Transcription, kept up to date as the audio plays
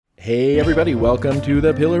Hey everybody, welcome to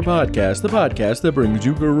the Pillar Podcast, the podcast that brings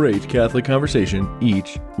you great Catholic conversation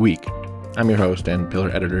each week. I'm your host and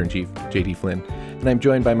Pillar Editor-in-Chief, JD Flynn, and I'm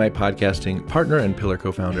joined by my podcasting partner and Pillar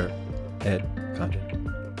co-founder, Ed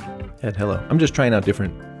Condon. Ed, hello. I'm just trying out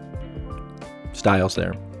different styles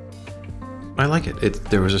there. I like it.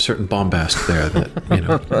 There was a certain bombast there that,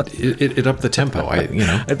 it upped the tempo. I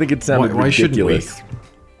think it sounded ridiculous. Why shouldn't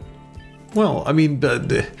we? Well, I mean,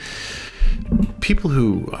 the people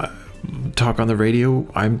who talk on the radio,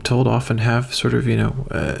 I'm told, often have sort of,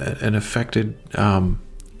 an affected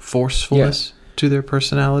forcefulness to their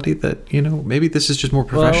personality that, maybe this is just more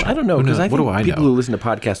professional. Well, I don't know, because I think people who listen to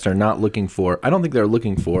podcasts are not looking for, I don't think they're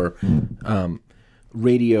looking for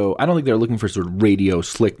radio. I don't think they're looking for sort of radio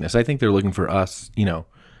slickness. I think they're looking for us,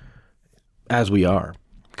 as we are.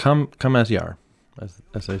 Come as you are.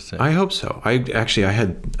 As I say. I hope so. I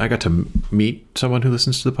got to meet someone who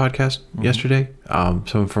listens to the podcast yesterday.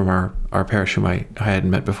 Someone from our parish whom I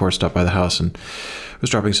hadn't met before stopped by the house and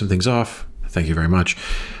was dropping some things off. Thank you very much.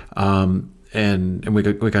 And we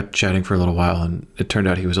got chatting for a little while, and it turned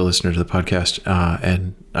out he was a listener to the podcast.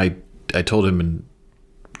 And I told him, and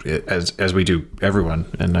as we do everyone,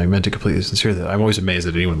 and I meant it completely sincere, that I'm always amazed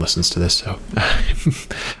that anyone listens to this. So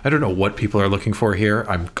I don't know what people are looking for here.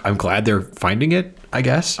 I'm glad they're finding it, I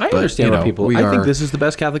guess. I understand what people. I think this is the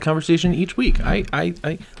best Catholic conversation each week. I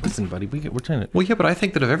listen, buddy. We're trying to. Well, yeah, but I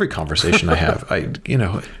think that of every conversation I have,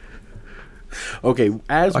 Okay,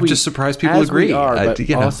 I'm just surprised people agree. We are,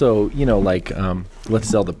 but also, let's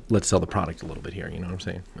sell the product a little bit here. You know what I'm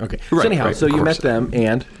saying? Okay. Right, so anyhow, right, so you met them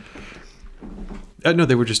and. No,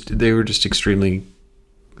 they were just extremely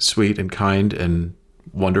sweet and kind and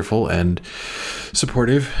wonderful and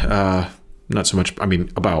supportive. Not so much,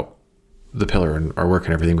 about the Pillar and our work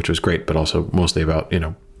and everything, which was great, but also mostly about,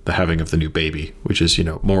 the having of the new baby, which is,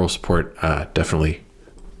 moral support, definitely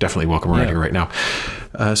welcome around here right now.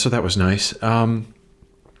 So that was nice. No,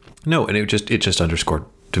 and it just underscored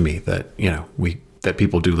to me that, that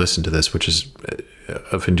people do listen to this, which is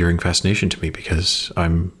of enduring fascination to me, because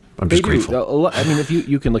I'm just grateful. If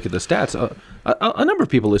you can look at the stats, a number of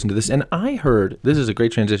people listen to this, and I heard, this is a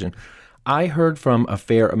great transition, I heard from a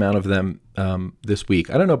fair amount of them this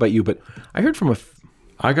week. I don't know about you, but I heard from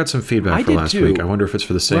I got some feedback for last week. I wonder if it's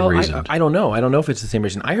for the same reason. I don't know. I don't know if it's the same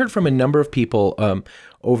reason. I heard from a number of people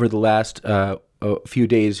over the last few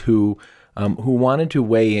days who wanted to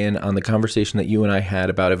weigh in on the conversation that you and I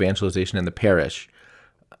had about evangelization in the parish.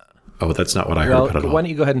 Oh, that's not what I heard at all. Why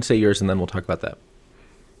don't you go ahead and say yours, and then we'll talk about that.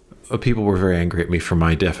 People were very angry at me for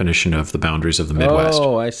my definition of the boundaries of the Midwest.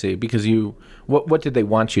 Oh, I see. Because what did they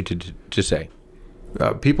want you to say?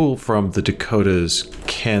 People from the Dakotas,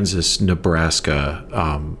 Kansas, Nebraska,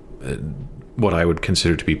 what I would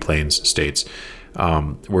consider to be Plains states,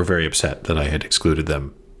 were very upset that I had excluded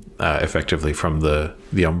them effectively from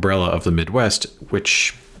the umbrella of the Midwest,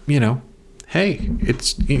 which, hey,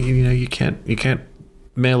 it's, you can't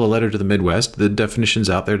mail a letter to the Midwest. The definition's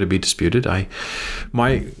out there to be disputed. What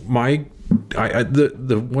I'm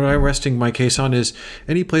resting my case on is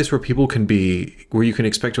any place where you can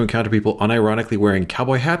expect to encounter people unironically wearing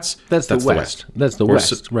cowboy hats. That's the West. That's the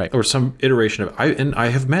West, right? Or some iteration of. I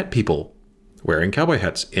have met people wearing cowboy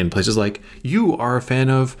hats in places like. You are a fan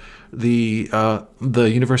of the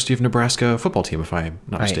University of Nebraska football team, if I am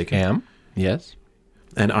not mistaken. I am. Yes.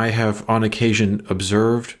 And I have on occasion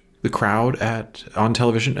observed the crowd on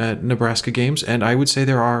television at Nebraska games, and I would say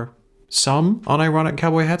there are some unironic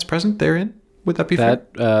cowboy hats present therein. Would that be fair?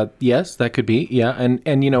 Yes, that could be. Yeah, and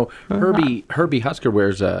Herbie Husker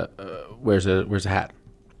wears a hat.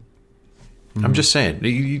 I'm just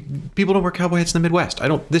saying, people don't wear cowboy hats in the Midwest.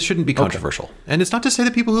 This shouldn't be controversial. Okay. And it's not to say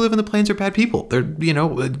that people who live in the Plains are bad people. They're,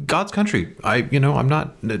 God's country. I'm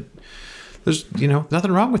not. There's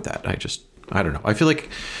nothing wrong with that. I don't know. I feel like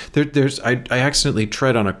I accidentally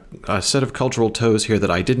tread on a set of cultural toes here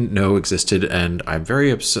that I didn't know existed, and I'm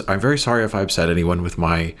very sorry if I upset anyone with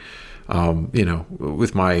my,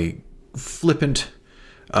 with my flippant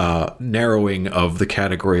narrowing of the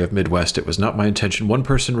category of Midwest. It was not my intention. One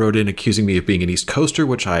person wrote in accusing me of being an East Coaster,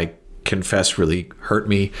 which I confess really hurt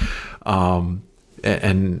me.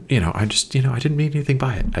 And I didn't mean anything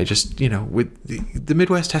by it. I just, with the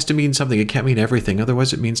Midwest has to mean something. It can't mean everything.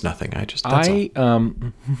 Otherwise, it means nothing. That's all.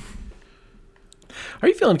 Are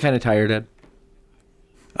you feeling kind of tired, Ed?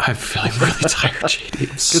 I'm feeling really tired, JD.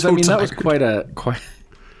 Because that was quite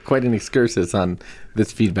an excursus on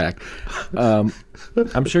this feedback. I'm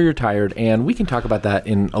sure you're tired, and we can talk about that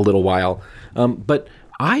in a little while. But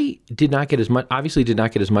I did not get as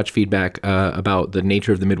much feedback about the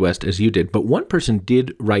nature of the Midwest as you did, but one person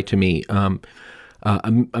did write to me, a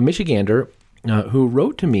Michigander who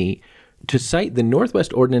wrote to me to cite the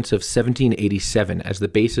Northwest Ordinance of 1787 as the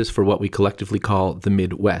basis for what we collectively call the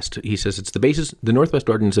Midwest. He says the Northwest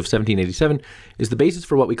Ordinance of 1787 is the basis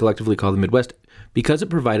for what we collectively call the Midwest because it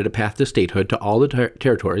provided a path to statehood to all the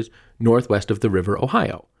territories northwest of the River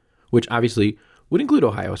Ohio, which obviously would include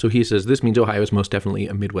Ohio. So he says this means Ohio is most definitely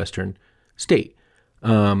a Midwestern state.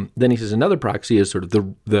 Then he says another proxy is sort of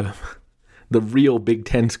the real Big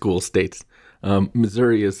Ten school states.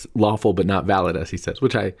 Missouri is lawful but not valid, as he says,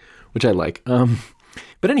 which I like.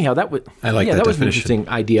 But anyhow, that was that was an interesting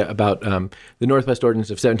idea about the Northwest Ordinance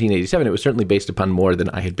of 1787. It was certainly based upon more than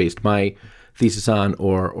I had based my thesis on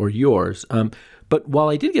or yours. But while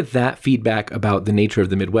I did get that feedback about the nature of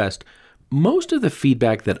the Midwest, most of the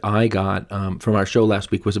feedback that I got from our show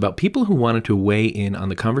last week was about people who wanted to weigh in on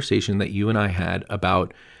the conversation that you and I had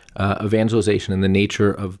about evangelization and the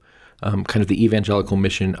nature of kind of the evangelical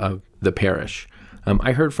mission of the parish.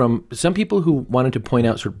 I heard from some people who wanted to point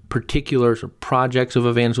out sort of particular sort of projects of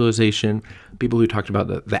evangelization, people who talked about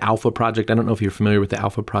the Alpha Project. I don't know if you're familiar with the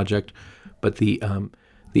Alpha Project, but the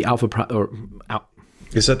Alpha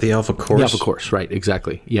is that the Alpha Course? The Alpha Course, right?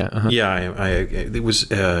 Exactly. Yeah. Uh-huh. Yeah. It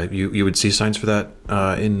was you would see signs for that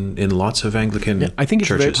in lots of Anglican. Yeah, I think it's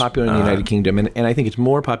churches. very popular in the United Kingdom, and I think it's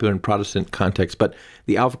more popular in Protestant context. But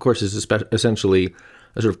the Alpha Course is essentially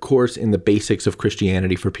a sort of course in the basics of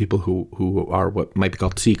Christianity for people who are what might be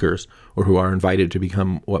called seekers, or who are invited to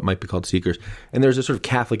become what might be called seekers. And there's a sort of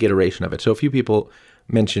Catholic iteration of it. So a few people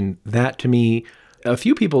mentioned that to me. A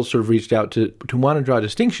few people sort of reached out to want to draw a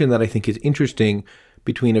distinction that I think is interesting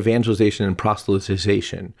between evangelization and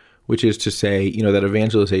proselytization, which is to say, that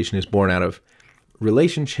evangelization is born out of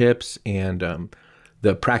relationships and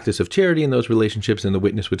the practice of charity in those relationships and the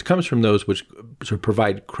witness which comes from those, which sort of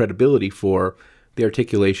provide credibility for the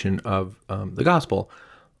articulation of the gospel.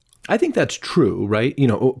 I think that's true, right?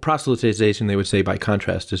 Proselytization, they would say, by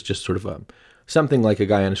contrast, is just sort of something like a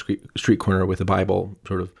guy on a street corner with a Bible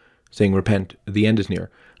sort of saying, repent, the end is near.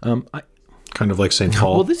 Kind of like St.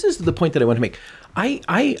 Paul. Well, this is the point that I want to make.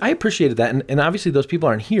 I appreciated that, and obviously those people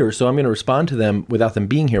aren't here, so I'm going to respond to them without them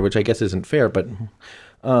being here, which I guess isn't fair, but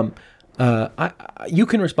you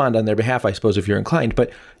can respond on their behalf, I suppose, if you're inclined.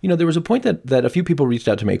 But, there was a point that a few people reached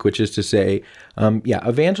out to make, which is to say,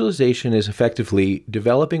 evangelization is effectively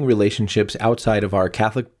developing relationships outside of our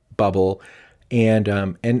Catholic bubble and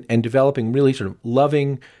developing really sort of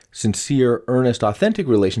loving, sincere, earnest, authentic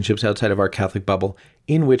relationships outside of our Catholic bubble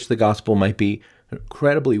in which the gospel might be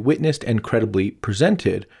credibly witnessed and credibly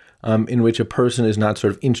presented, in which a person is not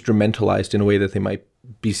sort of instrumentalized in a way that they might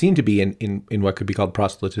be seen to be in what could be called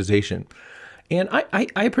proselytization. And I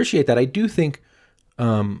appreciate that. I do think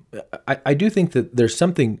I do think that there's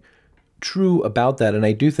something true about that. And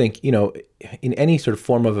I do think, in any sort of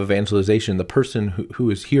form of evangelization, the person who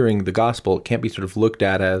is hearing the gospel can't be sort of looked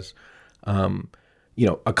at as,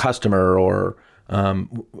 a customer or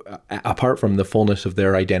apart from the fullness of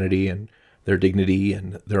their identity and their dignity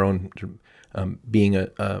and their own being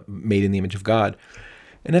made in the image of God.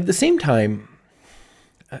 And at the same time,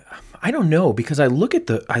 I don't know, because I look at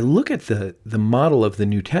the model of the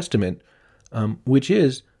New Testament, which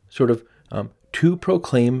is sort of to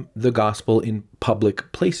proclaim the gospel in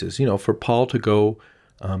public places. For Paul to go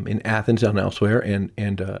in Athens and elsewhere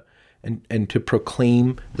and to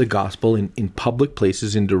proclaim the gospel in public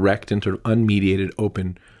places in direct and sort of unmediated,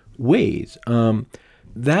 open ways.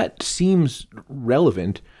 That seems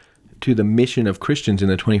relevant to the mission of Christians in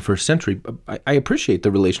the 21st century. I appreciate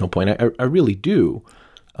the relational point. I really do.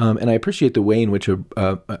 And I appreciate the way in which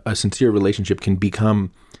a sincere relationship can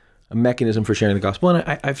become a mechanism for sharing the gospel.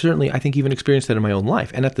 And I've certainly, I think, even experienced that in my own life.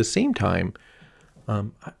 And at the same time,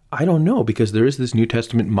 I don't know, because there is this New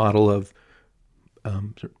Testament model of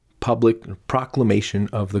sort of public proclamation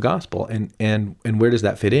of the gospel. And where does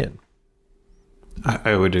that fit in?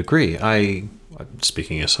 I would agree.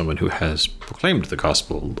 Speaking as someone who has proclaimed the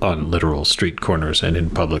gospel on literal street corners and in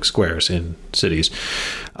public squares in cities,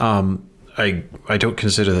 I don't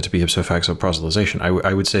consider that to be ipso facto proselytization.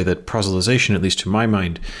 I would say that proselytization, at least to my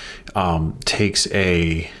mind, takes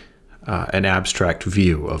an abstract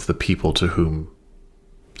view of the people to whom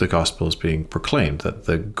the gospel is being proclaimed. That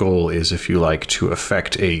the goal is, if you like, to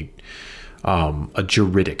effect a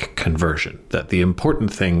juridic conversion. That the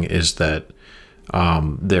important thing is that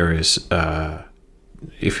there is,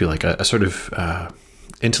 if you like, a sort of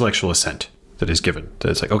intellectual assent that is given. That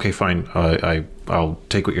it's like, okay, fine, I'll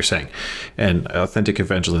take what you're saying. And authentic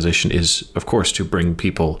evangelization is, of course, to bring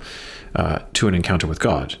people to an encounter with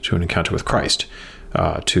God, to an encounter with Christ,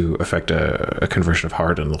 to effect a conversion of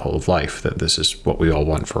heart and the whole of life, that this is what we all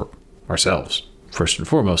want for ourselves. first and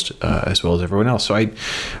foremost, as well as everyone else. So I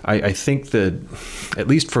think that, at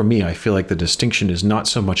least for me, I feel like the distinction is not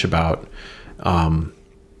so much about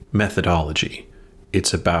methodology.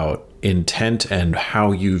 It's about intent and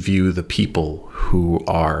how you view the people who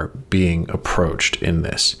are being approached in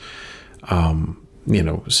this.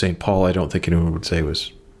 St. Paul, I don't think anyone would say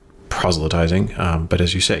was proselytizing, but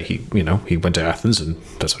as you say, he went to Athens, and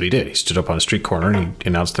that's what he did. He stood up on a street corner and he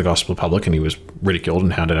announced the gospel to the public, and he was ridiculed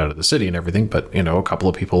and hounded out of the city and everything. But a couple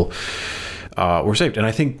of people were saved, and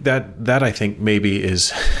I think that I think maybe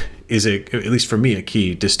is at least for me, a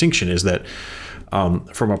key distinction is that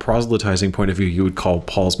from a proselytizing point of view, you would call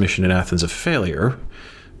Paul's mission in Athens a failure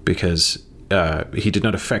because he did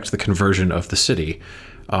not affect the conversion of the city.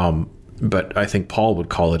 But I think Paul would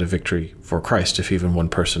call it a victory for Christ if even one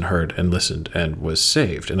person heard and listened and was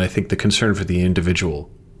saved. And I think the concern for the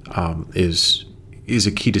individual is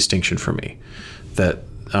a key distinction for me. That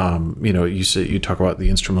you talk about the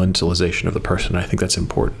instrumentalization of the person. I think that's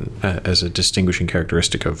important as a distinguishing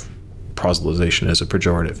characteristic of proselytization as a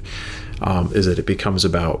pejorative. Is that it becomes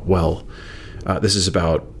about this is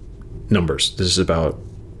about numbers. This is about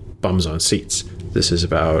bums on seats. This is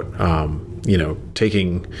about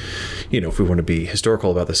taking, if we want to be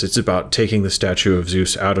historical about this, it's about taking the statue of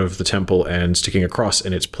Zeus out of the temple and sticking a cross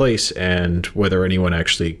in its place, and whether anyone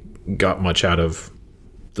actually got much out of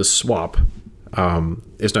the swap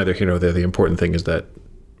is neither here nor there. The important thing is that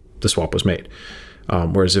the swap was made.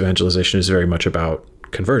 Whereas evangelization is very much about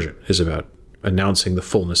conversion, is about announcing the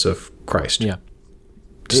fullness of Christ. Yeah.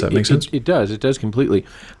 Does that make sense? It does. It does completely.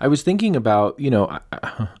 I was thinking about,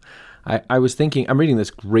 I was thinking, I'm reading this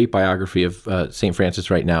great biography of St. Francis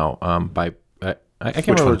right now by, I can't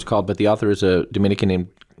remember what it's called, but the author is a Dominican named...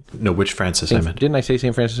 No, which Francis I meant? Didn't I say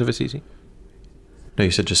St. Francis of Assisi? No,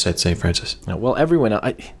 you said St. Francis. No, well, everyone,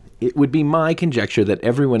 it would be my conjecture that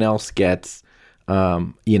everyone else gets,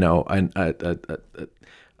 the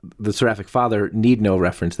Seraphic Father need no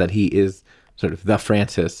reference that he is sort of the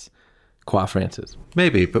Francis, qua Francis.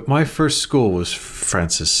 Maybe, but my first school was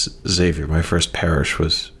Francis Xavier. My first parish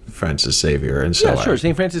was Francis Xavier, and so sure.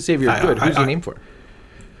 St. Francis Xavier is good. Who's he named for?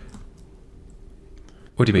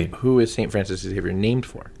 What do you mean? Who is St. Francis Xavier named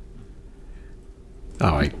for?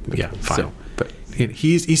 Oh, fine. So, but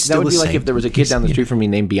he's still that would be like same. if there was a kid down the street from me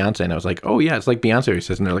named Beyonce, and I was like, oh yeah, it's like Beyonce. He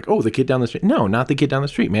says, and they're like, oh, the kid down the street. No, not the kid down the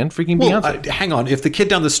street, man. Freaking Beyonce. Hang on. If the kid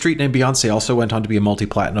down the street named Beyonce also went on to be a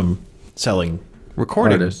multi-platinum selling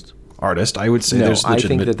recording artist, I would say there's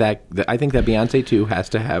legitimate... I think that Beyonce too has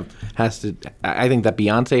to. I think that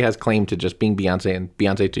Beyonce has claim to just being Beyonce, and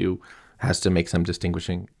Beyonce too has to make some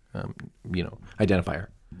distinguishing, identifier.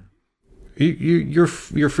 You're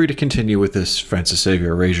free to continue with this Francis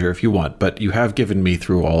Xavier erasure if you want, but you have given me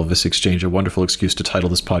through all of this exchange a wonderful excuse to title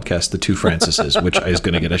this podcast "The Two Francises," which is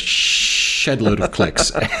going to get a shed load of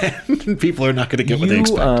clicks, and people are not going to get what they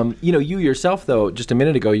expect. You yourself, though, just a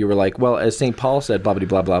minute ago, you were like, "Well, as St. Paul said, blah blah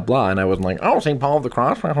blah blah blah," and I wasn't like, "Oh, St. Paul of the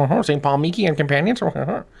Cross, St. Paul Miki and companions."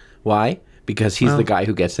 Why? Because he's the guy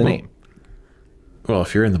who gets the name. Well,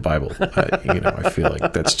 if you're in the Bible, I feel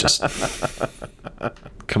like that's just...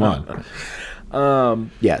 Come on.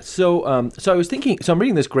 So I was thinking... So I'm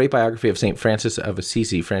reading this great biography of St. Francis of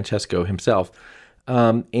Assisi, Francesco himself.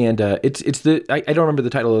 I don't remember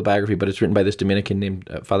the title of the biography, but it's written by this Dominican named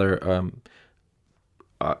Father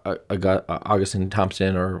Augustine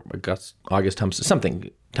Thompson or August Thompson,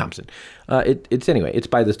 something Thompson. It's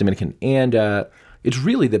by this Dominican. And it's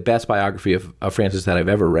really the best biography of Francis that I've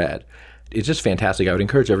ever read. It's just fantastic. I would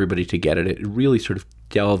encourage everybody to get it. It really sort of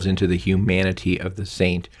delves into the humanity of the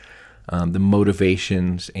saint, the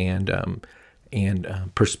motivations and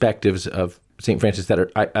perspectives of St. Francis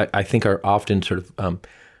that I think are often sort of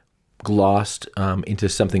glossed into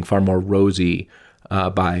something far more rosy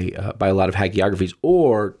by a lot of hagiographies,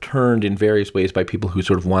 or turned in various ways by people who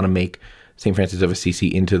sort of want to make St. Francis of Assisi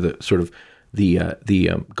into the sort of the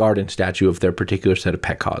garden statue of their particular set of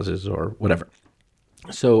pet causes or whatever.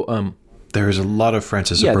 So there is a lot of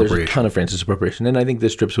Francis appropriation. There's a ton of Francis appropriation, and I think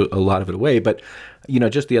this strips a lot of it away. But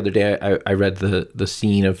just the other day, I read the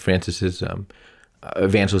scene of Francis's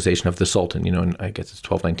evangelization of the Sultan. And I guess it's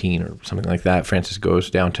 1219 or something like that. Francis goes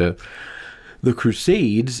down to the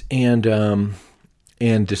Crusades and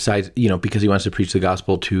decides, because he wants to preach the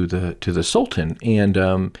gospel to the Sultan,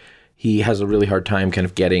 and he has a really hard time kind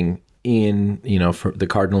of getting in. For the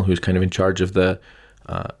cardinal who's kind of in charge of the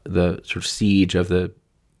sort of siege of the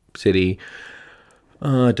city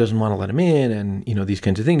doesn't want to let him in, and these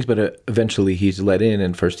kinds of things, but eventually he's let in,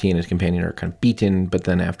 and first he and his companion are kind of beaten, but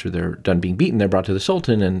then after they're done being beaten, they're brought to the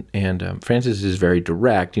Sultan, and Francis is very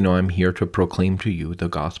direct. I'm here to proclaim to you the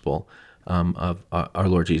gospel of our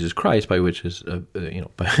Lord Jesus Christ, by which is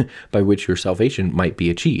by which your salvation might be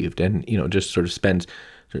achieved, and just sort of spends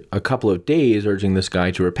a couple of days urging this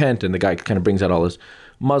guy to repent, and the guy kind of brings out all his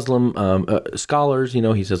Muslim scholars.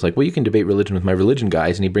 He says like, well, you can debate religion with my religion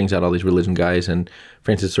guys, and he brings out all these religion guys, and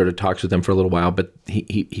Francis sort of talks with them for a little while, but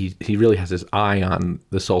he really has his eye on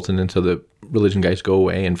the Sultan, and so the religion guys go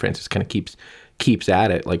away, and Francis kind of keeps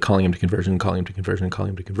at it, like calling him to conversion,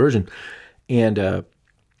 and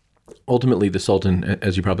ultimately the Sultan,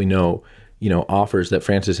 as you probably know, offers that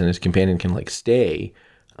Francis and his companion can like stay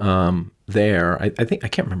there. I think, I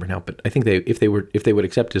can't remember now, but I think if they would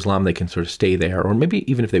accept Islam, they can sort of stay there, or maybe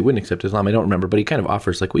even if they wouldn't accept Islam, I don't remember, but he kind of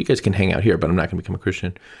offers like, well, you guys can hang out here, but I'm not going to become a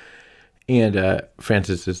Christian. And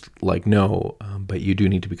Francis is like, no, but you do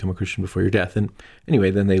need to become a Christian before your death. And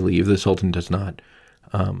anyway, then they leave. The Sultan does not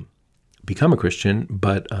become a Christian,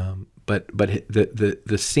 but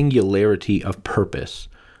the singularity of purpose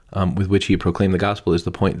with which he proclaimed the gospel is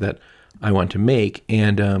the point that I want to make.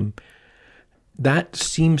 And that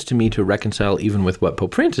seems to me to reconcile even with what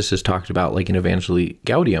Pope Francis has talked about, like in Evangelii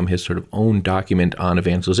Gaudium, his sort of own document on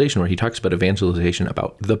evangelization, where he talks about evangelization,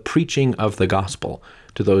 about the preaching of the gospel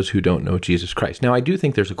to those who don't know Jesus Christ. Now, I do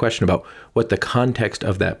think there's a question about what the context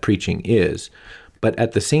of that preaching is, but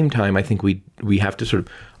at the same time, I think we have to sort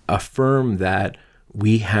of affirm that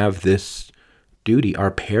we have this duty, our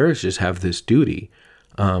parishes have this duty,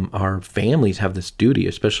 our families have this duty,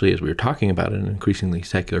 especially as we were talking about in an increasingly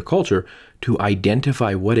secular culture, to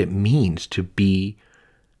identify what it means to be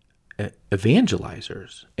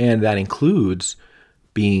evangelizers, and that includes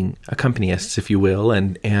being accompanists, if you will,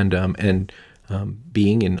 and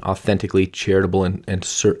being in authentically charitable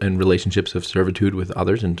and relationships of servitude with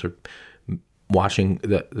others, and sort of washing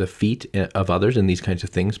the feet of others and these kinds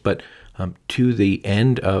of things, but to the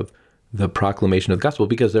end of the proclamation of the gospel,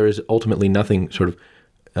 because there is ultimately nothing sort of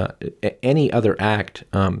any other act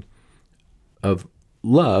of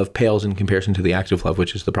love pales in comparison to the act of love,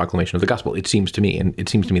 which is the proclamation of the gospel, it seems to me. And it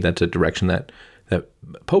seems to me that's a direction that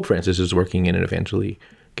Pope Francis is working in Evangelii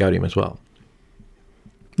Gaudium as well.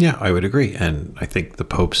 Yeah, I would agree. And I think the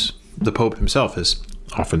Pope himself has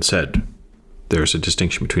often said there's a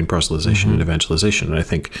distinction between proselytization and evangelization. And I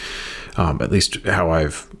think, at least how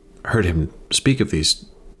I've heard him speak of these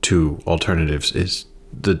two alternatives, is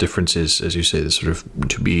the difference is, as you say, the sort of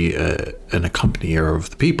to be an accompanier of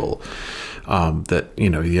the people. That,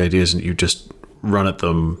 the idea isn't you just run at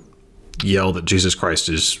them, yell that Jesus Christ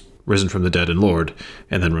is risen from the dead and Lord,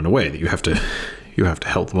 and then run away. That you have to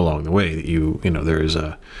help them along the way.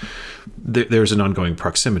 That there's an ongoing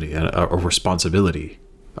proximity, a responsibility,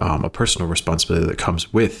 a personal responsibility that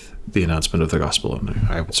comes with the announcement of the gospel, and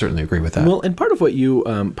I would certainly agree with that. Well, and part of what you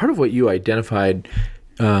identified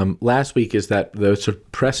last week is that the sort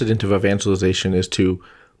of precedent of evangelization is to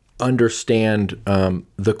understand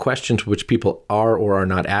the questions which people are or are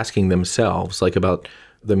not asking themselves, like about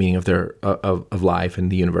the meaning of their of life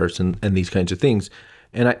and the universe and these kinds of things.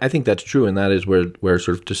 And I think that's true, and that is where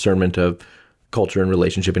sort of discernment of culture and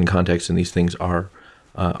relationship and context and these things are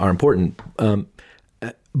important.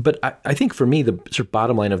 But I think for me, the sort of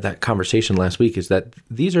bottom line of that conversation last week is that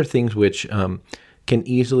these are things which can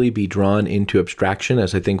easily be drawn into abstraction,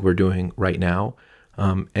 as I think we're doing right now.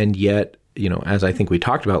 And yet, as I think we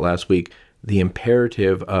talked about last week, the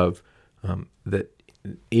imperative of the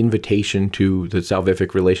invitation to the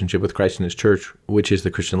salvific relationship with Christ and his church, which is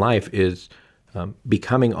the Christian life, is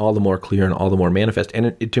becoming all the more clear and all the more manifest,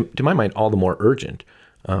 and to my mind, all the more urgent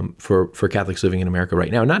for Catholics living in America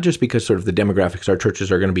right now. Not just because sort of the demographics our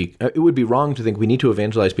churches are going to be, it would be wrong to think we need to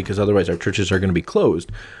evangelize because otherwise our churches are going to be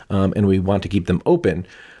closed, and we want to keep them open.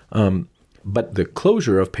 But the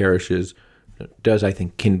closure of parishes does, I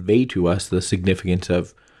think, convey to us the significance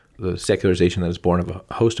of the secularization that is born of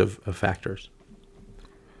a host of factors.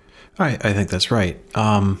 I think that's right.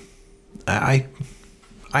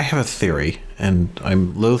 I have a theory, and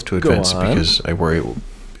I'm loath to advance because I worry.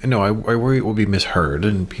 I worry it will be misheard,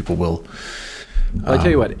 and people will. Well, I tell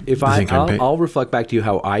you what, if I'll reflect back to you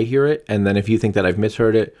how I hear it, and then if you think that I've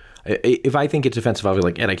misheard it, if I think it's offensive, I'll be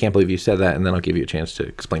like, Ed, I can't believe you said that, and then I'll give you a chance to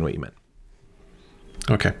explain what you meant.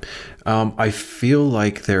 Okay. I feel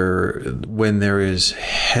like when there is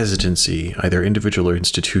hesitancy, either individual or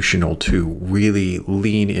institutional, to really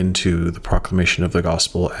lean into the proclamation of the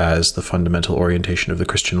gospel as the fundamental orientation of the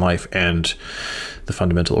Christian life and the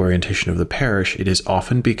fundamental orientation of the parish, it is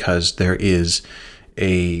often because there is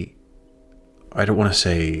I don't want to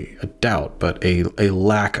say a doubt, but a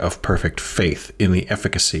lack of perfect faith in the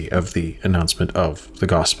efficacy of the announcement of the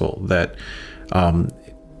gospel. That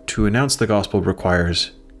to announce the gospel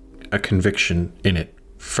requires a conviction in it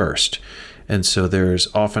first. And so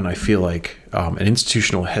there's often, I feel like, an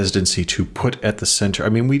institutional hesitancy to put at the center. I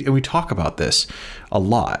mean, we talk about this a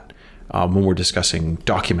lot when we're discussing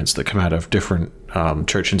documents that come out of different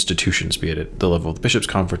church institutions, be it at the level of the Bishops'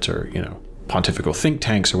 Conference or, pontifical think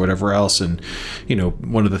tanks or whatever else. And,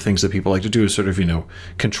 one of the things that people like to do is sort of,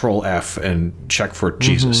 control F and check for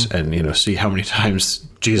Jesus and, see how many times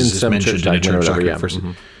Jesus is mentioned in a church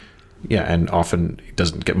document. Yeah, and often it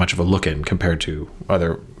doesn't get much of a look in compared to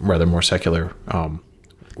other rather more secular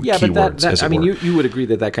keywords. But I mean, you would agree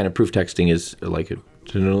that kind of proof texting is like a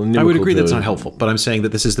I would agree that's not helpful, but I'm saying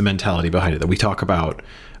that this is the mentality behind it, that we talk about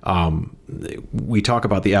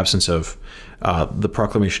the absence of the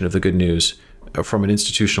proclamation of the good news from an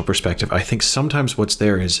institutional perspective. I think sometimes what's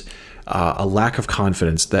there is a lack of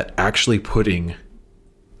confidence that actually putting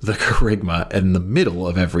the kerygma in the middle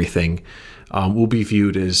of everything will be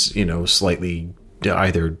viewed as, slightly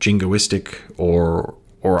either jingoistic or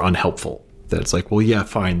unhelpful. That it's like, well, yeah,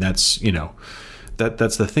 fine, that's,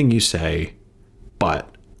 that's the thing you say,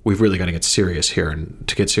 but we've really got to get serious here. And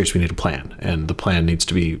to get serious, we need a plan. And the plan needs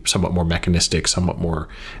to be somewhat more mechanistic, somewhat more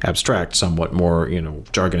abstract, somewhat more,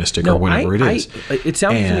 jargonistic or whatever it is. It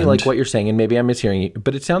sounds to me like what you're saying, and maybe I'm mishearing you,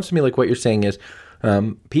 but it sounds to me like what you're saying is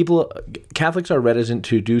Catholics are reticent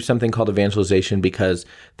to do something called evangelization because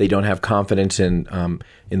they don't have confidence in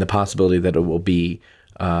the possibility that it will be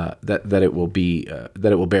that it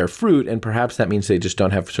will bear fruit, and perhaps that means they just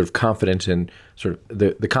don't have sort of confidence in sort of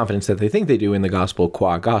the confidence that they think they do in the gospel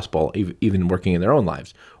qua gospel, even working in their own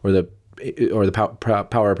lives, or the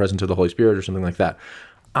power or presence of the Holy Spirit or something like that.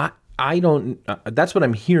 I don't. That's what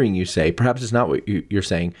I'm hearing you say. Perhaps it's not what you're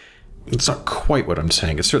saying. It's not quite what I'm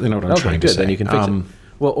saying. It's certainly not what I'm trying to say. Then you can fix it.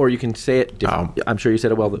 Well, or you can say it differently. I'm sure you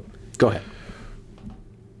said it well. Go ahead.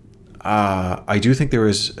 I do think there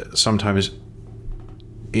is sometimes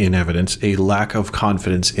in evidence a lack of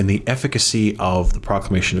confidence in the efficacy of the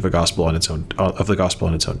proclamation of the gospel on its own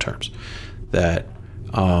terms. That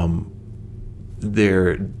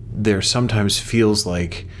there sometimes feels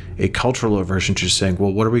like a cultural aversion to just saying,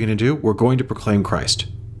 well, what are we going to do? We're going to proclaim Christ,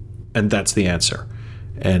 and that's the answer.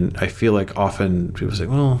 And I feel like often people say,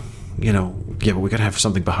 well, but we got to have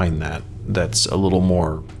something behind that that's a little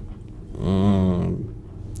more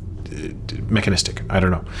mechanistic. I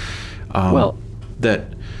don't know.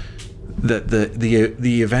 That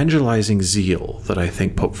the evangelizing zeal that I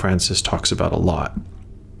think Pope Francis talks about a lot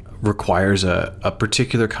requires a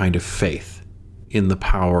particular kind of faith in the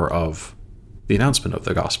power of the announcement of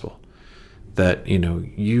the gospel. That,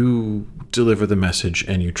 you deliver the message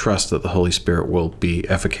and you trust that the Holy Spirit will be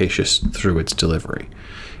efficacious through its delivery.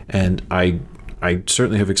 And I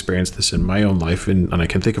certainly have experienced this in my own life, and I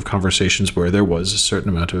can think of conversations where there was a certain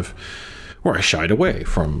amount of, where I shied away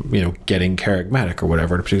from, getting charismatic or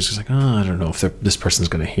whatever. It was just like, I don't know if this person's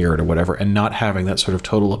going to hear it or whatever, and not having that sort of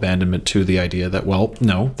total abandonment to the idea that, well,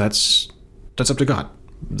 no, that's up to God.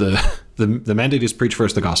 The mandate is preach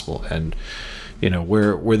first the gospel, and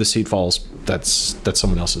where the seed falls, that's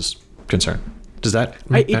someone else's concern. Does that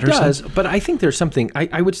make better sense? It does, but I think there's something.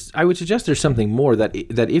 I would suggest there's something more that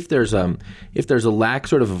if there's a lack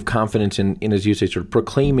sort of confidence in, as you say, sort of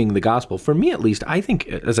proclaiming the gospel. For me, at least, I think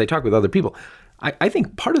as I talk with other people, I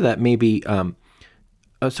think part of that may be a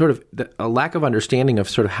lack of understanding of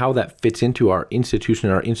sort of how that fits into our institution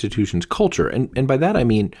and our institution's culture. And by that I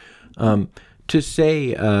mean to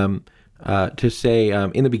say in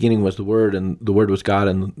the beginning was the Word, and the Word was God,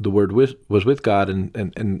 and the Word was with God,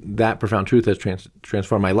 and that profound truth has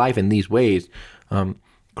transformed my life in these ways.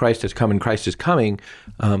 Christ has come and Christ is coming.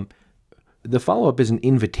 The follow-up is an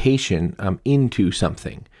invitation into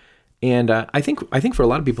something. And I think for a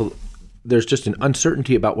lot of people, there's just an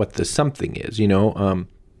uncertainty about what the something is,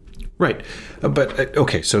 Right. But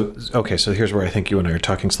okay, so here's where I think you and I are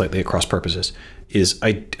talking slightly at cross purposes. Is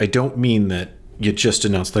I don't mean that you just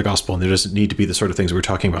announce the gospel and there doesn't need to be the sort of things we were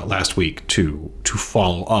talking about last week to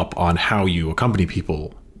follow up on how you accompany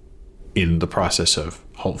people in the process of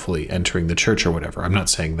hopefully entering the church or whatever. I'm not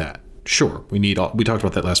saying that. Sure, we talked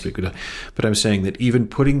about that last week, but I'm saying that even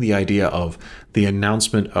putting the idea of the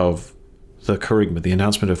announcement of the kerygma, the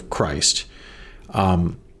announcement of Christ,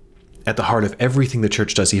 at the heart of everything the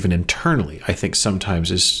church does, even internally, I think sometimes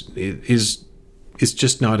is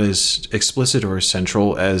just not as explicit or as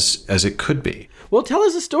central as it could be. Well, tell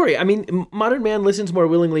us a story. I mean, modern man listens more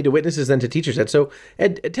willingly to witnesses than to teachers. So,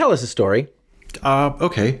 Ed, tell us a story.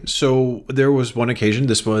 Okay, so there was one occasion.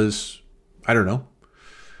 This was, I don't know,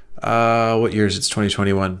 what year is it? It's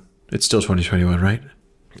 2021. It's still 2021, right?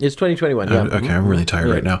 It's 2021, yeah. Okay, I'm really tired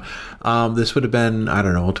right now. This would have been, I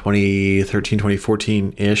don't know, 2013,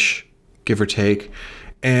 2014-ish, give or take.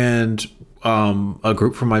 And a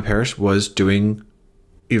group from my parish was doing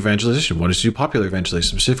evangelization, wanted to do popular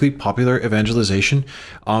evangelization, specifically popular evangelization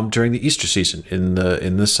during the Easter season in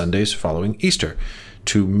the Sundays following Easter,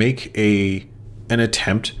 to make an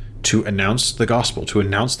attempt to announce the gospel, to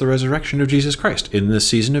announce the resurrection of Jesus Christ in the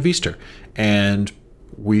season of Easter. And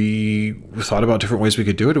we thought about different ways we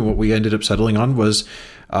could do it, and what we ended up settling on was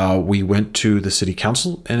we went to the city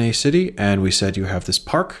council in a city and we said, you have this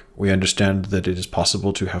park. We understand that it is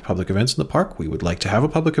possible to have public events in the park. We would like to have a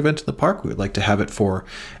public event in the park. We would like to have it for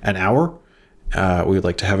an hour. We would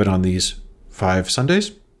like to have it on these 5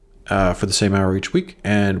 Sundays for the same hour each week.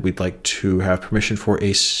 And we'd like to have permission for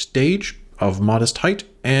a stage of modest height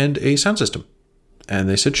and a sound system. And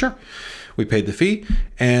they said, sure. We paid the fee.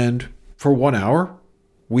 And for 1 hour,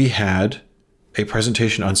 we had a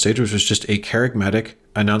presentation on stage, which was just a charismatic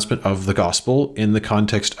announcement of the gospel in the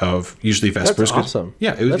context of usually Vespers. That's awesome.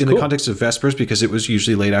 Yeah, it was in the context of Vespers because it was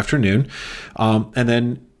usually late afternoon. And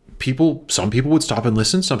then some people would stop and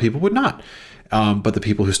listen, some people would not. But the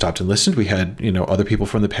people who stopped and listened, we had, other people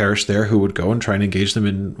from the parish there who would go and try and engage them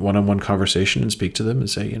in one-on-one conversation and speak to them and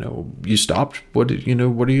say, you stopped. What are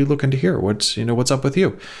you looking to hear? What's up with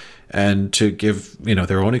you? And to give,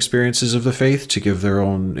 their own experiences of the faith, to give their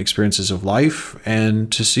own experiences of life, and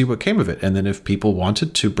to see what came of it. And then if people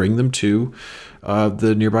wanted, to bring them to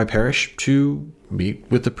the nearby parish to meet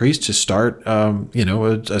with the priest to start,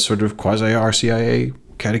 a sort of quasi-RCIA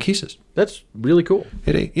catechesis. That's really cool.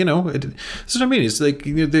 That's what I mean. It's like,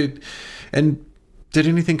 and did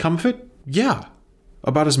anything come of it? Yeah.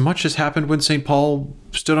 About as much as happened when St. Paul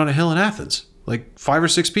stood on a hill in Athens, like 5 or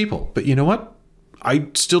 6 people. But you know what? I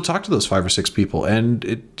still talk to those 5 or 6 people, and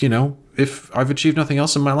if I've achieved nothing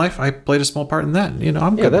else in my life, I played a small part in that. I'm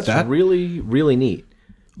good with that. That's really, really neat.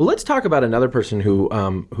 Well, let's talk about another person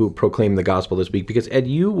who proclaimed the gospel this week, because Ed,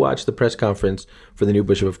 you watched the press conference for the new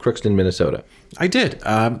Bishop of Crookston, Minnesota. I did,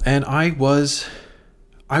 and I was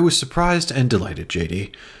surprised and delighted,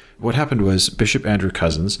 JD. What happened was Bishop Andrew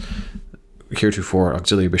Cousins, heretofore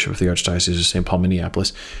Auxiliary Bishop of the Archdiocese of St. Paul,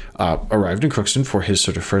 Minneapolis, arrived in Crookston for his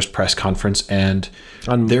sort of first press conference, and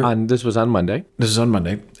this was on Monday. This is on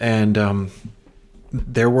Monday, and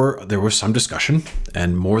there was some discussion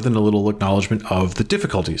and more than a little acknowledgement of the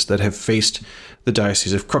difficulties that have faced the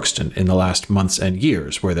Diocese of Crookston in the last months and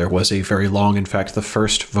years, where there was a very long, in fact, the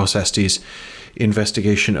first Vos Estis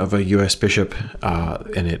investigation of a U.S. bishop,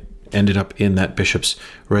 and it ended up in that bishop's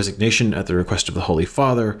resignation at the request of the Holy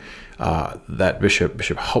Father. That Bishop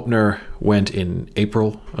Hopner, went in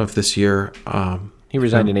April of this year. He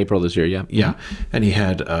resigned in April this year, yeah. Yeah, and he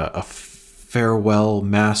had a farewell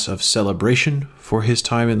mass of celebration for his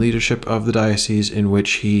time in leadership of the diocese, in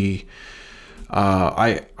which he,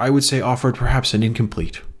 I would say, offered perhaps an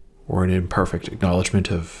incomplete or an imperfect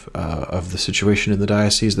acknowledgement of the situation in the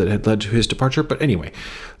diocese that had led to his departure. But anyway,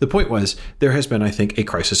 the point was, there has been, I think, a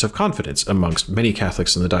crisis of confidence amongst many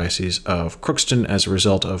Catholics in the Diocese of Crookston as a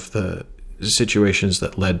result of the situations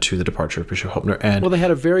that led to the departure of Bishop Hopner. And they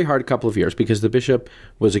had a very hard couple of years, because the bishop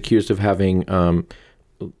was accused of having,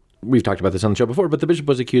 we've talked about this on the show before, but the bishop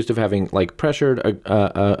was accused of having pressured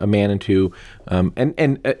a man into,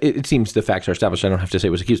 and it seems the facts are established. I don't have to say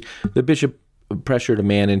it was accused. The bishop pressured a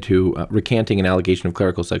man into recanting an allegation of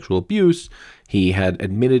clerical sexual abuse. He had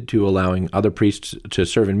admitted to allowing other priests to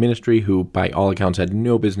serve in ministry who, by all accounts, had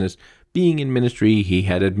no business being in ministry. He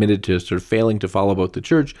had admitted to sort of failing to follow both the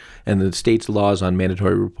church and the state's laws on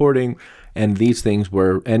mandatory reporting. And these things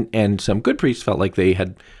were, and some good priests felt like they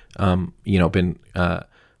had, been,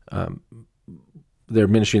 their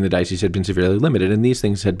ministry in the diocese had been severely limited. And these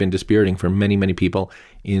things had been dispiriting for many, many people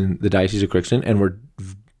in the Diocese of Crookston, and were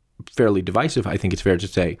fairly divisive, I think it's fair to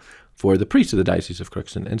say, for the priests of the Diocese of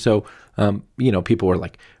Crookston. And so, people were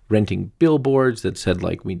renting billboards that said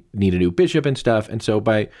we need a new bishop and stuff. And so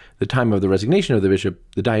by the time of the resignation of the bishop,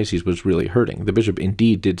 the diocese was really hurting. The bishop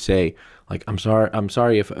indeed did say, I'm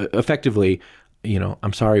sorry if effectively,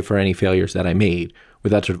 I'm sorry for any failures that I made,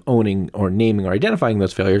 without sort of owning or naming or identifying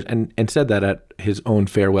those failures, and said that at his own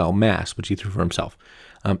farewell mass, which he threw for himself.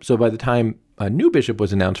 So by the time a new bishop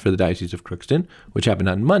was announced for the Diocese of Crookston, which happened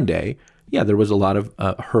on Monday, there was a lot of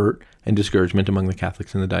hurt and discouragement among the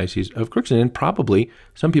Catholics in the Diocese of Crookston, and probably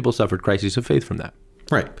some people suffered crises of faith from that.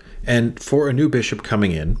 Right. And for a new bishop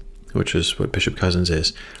coming in, which is what Bishop Cousins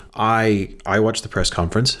is, I watched the press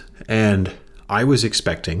conference, and I was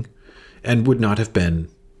expecting, and would not have been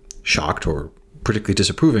shocked or particularly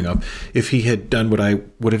disapproving of, if he had done what I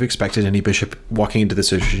would have expected any bishop walking into this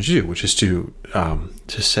situation to do, which is to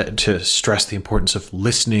stress the importance of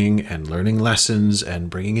listening and learning lessons and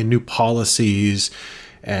bringing in new policies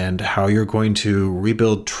and how you're going to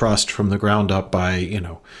rebuild trust from the ground up by,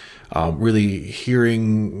 really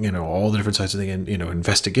hearing, all the different sides of the thing, and,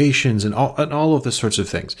 investigations and all of the sorts of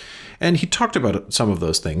things. And he talked about some of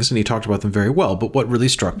those things, and he talked about them very well. But what really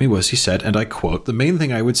struck me was he said, and I quote, "The main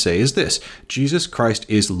thing I would say is this: Jesus Christ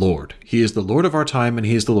is Lord. He is the Lord of our time, and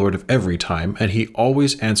he is the Lord of every time, and he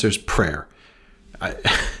always answers prayer."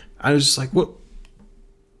 I was just like, what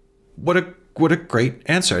a great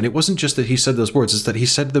answer. And it wasn't just that he said those words, it's that he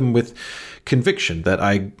said them with conviction. That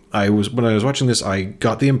when I was watching this, I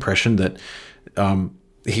got the impression that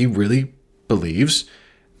he really believes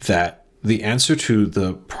that the answer to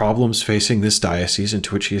the problems facing this diocese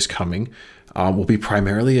into which he is coming will be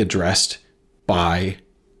primarily addressed by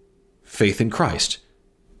faith in Christ.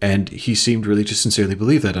 And he seemed really to sincerely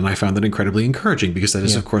believe that. And I found that incredibly encouraging, because that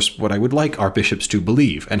is, of course, what I would like our bishops to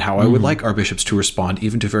believe, and how I would like our bishops to respond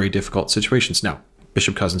even to very difficult situations. Now,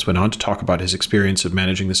 Bishop Cousins went on to talk about his experience of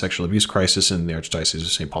managing the sexual abuse crisis in the Archdiocese of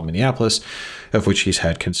St. Paul, Minneapolis, of which he's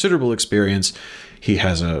had considerable experience. He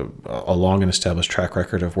has a long and established track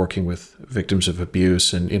record of working with victims of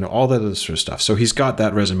abuse and, all that other sort of stuff. So he's got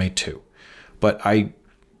that resume too. But I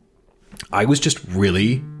was just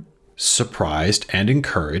really surprised and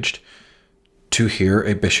encouraged to hear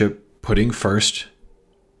a bishop putting first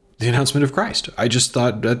the announcement of Christ. I just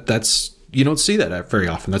thought that's, you don't see that very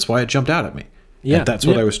often. That's why it jumped out at me. Yeah, and that's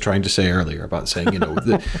what I was trying to say earlier about saying,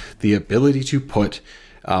 the ability to put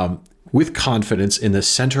with confidence in the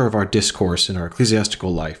center of our discourse in our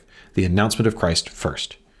ecclesiastical life, the announcement of Christ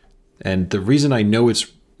first. And the reason I know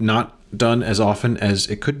it's not done as often as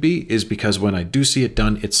it could be is because when I do see it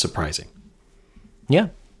done, it's surprising. Yeah.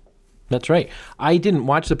 That's right. I didn't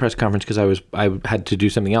watch the press conference because I had to do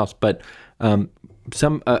something else. But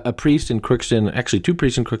a priest in Crookston, actually 2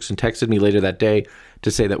 priests in Crookston, texted me later that day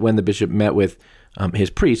to say that when the bishop met with his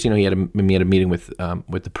priest, he had a meeting with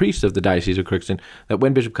the priest of the Diocese of Crookston, that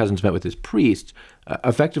when Bishop Cousins met with his priest,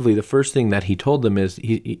 effectively the first thing that he told them is,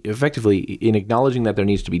 he effectively, in acknowledging that there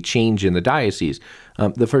needs to be change in the diocese,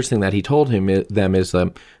 the first thing that he told them is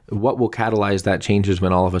what will catalyze that change is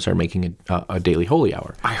when all of us are making a daily holy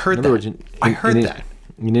hour. I heard that. I heard that.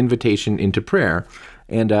 An invitation into prayer.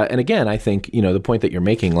 And again, I think, the point that you're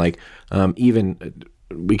making, like, even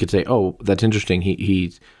we could say, oh, that's interesting.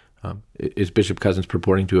 He's is Bishop Cousins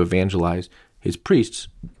purporting to evangelize his priests?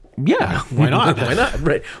 Yeah, why not? Why not?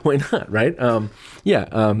 Right? Why not? Right?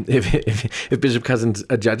 If Bishop Cousins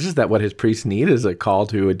judges that what his priests need is a call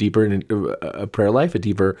to a deeper a prayer life, a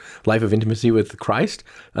deeper life of intimacy with Christ,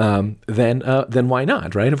 then why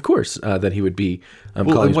not? Right? Of course, that he would be.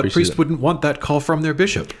 Well, and what priest wouldn't want that call from their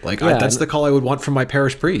bishop? That's the call I would want from my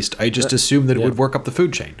parish priest. I just assumed that it would work up the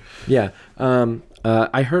food chain. Yeah.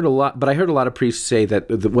 I heard a lot of priests say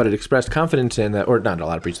that what it expressed confidence in, that, or not a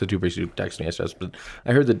lot of priests, the 2 priests who texted me, but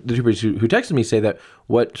I heard the 2 priests who texted me say that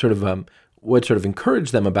what sort of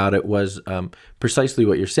encouraged them about it was precisely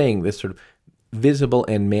what you're saying, this sort of visible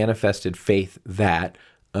and manifested faith that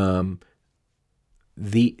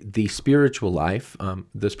the spiritual life of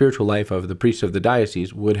the priests of the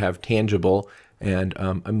diocese would have tangible and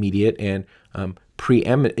immediate and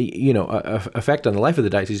preeminent, effect on the life of the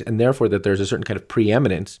diocese, and therefore that there's a certain kind of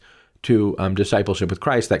preeminence to discipleship with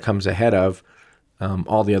Christ that comes ahead of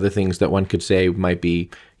all the other things that one could say might be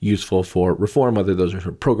useful for reform, whether those are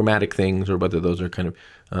sort of programmatic things or whether those are kind of,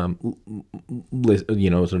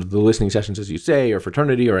 sort of the listening sessions, as you say, or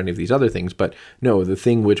fraternity or any of these other things. But no, the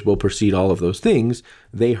thing which will precede all of those things,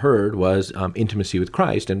 they heard was intimacy with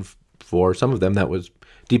Christ. And for some of them, that was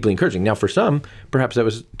deeply encouraging. Now, for some, perhaps that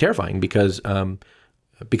was terrifying because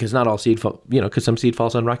not all seed fall, because some seed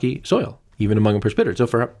falls on rocky soil, even among a presbyter. So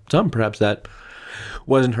for some, perhaps that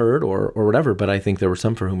wasn't heard or whatever, but I think there were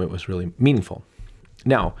some for whom it was really meaningful.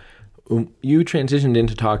 Now, you transitioned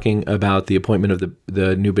into talking about the appointment of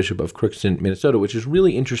the new bishop of Crookston, Minnesota, which is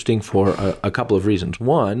really interesting for a couple of reasons.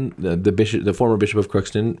 One, the former bishop of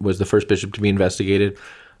Crookston was the first bishop to be investigated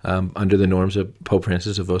under the norms of Pope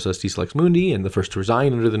Francis of Vos Estis Lex Mundi, and the first to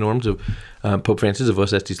resign under the norms of Pope Francis of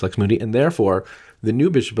Vos Estis Lex Mundi, and therefore the new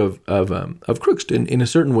bishop of Crookston, in a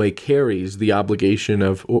certain way, carries the obligation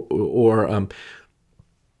of,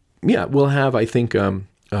 will have, I think,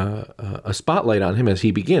 a spotlight on him as he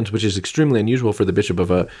begins, which is extremely unusual for the bishop of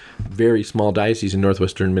a very small diocese in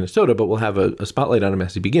northwestern Minnesota, but we'll have a spotlight on him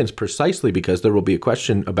as he begins, precisely because there will be a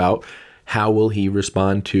question about how will he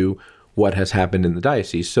respond to what has happened in the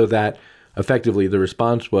diocese. So that effectively the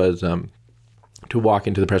response was to walk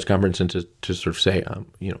into the press conference and to sort of say,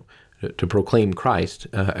 to proclaim Christ,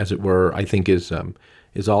 as it were, I think is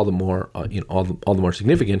all the more all the more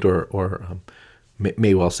significant, or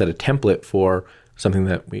may well set a template for something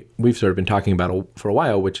that we've sort of been talking about for a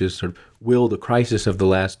while, which is sort of, will the crisis of the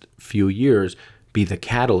last few years be the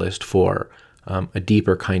catalyst for a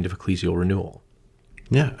deeper kind of ecclesial renewal?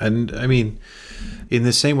 Yeah, and I mean, in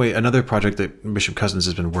the same way, another project that Bishop Cousins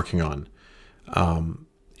has been working on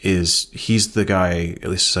is he's the guy, at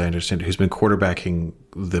least as I understand it, who's been quarterbacking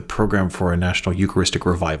the program for a national Eucharistic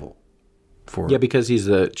revival. Because he's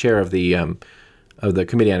the chair of the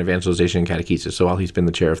Committee on Evangelization and Catechesis. So while he's been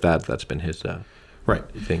the chair of that, that's been his right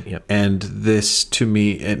thing. Yeah, and this to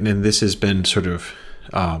me, and this has been sort of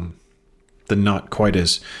the not quite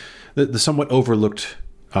as the somewhat overlooked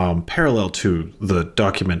parallel to the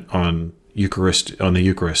document on the Eucharist,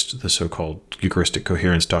 the so-called Eucharistic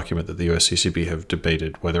coherence document that the USCCB have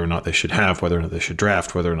debated whether or not they should have, whether or not they should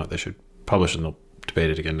draft, whether or not they should publish, and they'll debate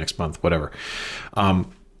it again next month, whatever.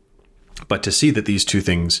 But to see that these two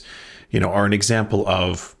things, are an example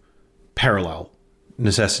of parallel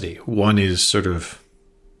necessity. One is sort of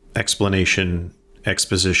explanation,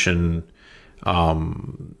 exposition,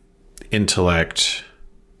 intellect,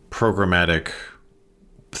 programmatic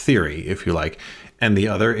theory, if you like, and the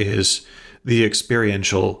other is the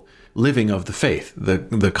experiential living of the faith,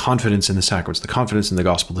 the confidence in the sacraments, the confidence in the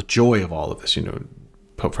gospel, the joy of all of this.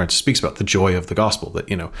 Pope Francis speaks about the joy of the gospel,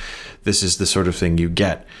 that, this is the sort of thing you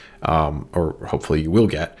get, or hopefully you will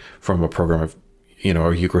get from a program of, a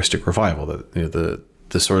Eucharistic revival, that,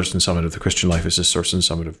 the source and summit of the Christian life is the source and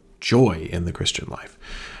summit of joy in the Christian life.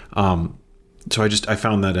 So I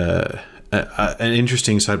found that an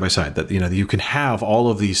interesting side by side, that you can have all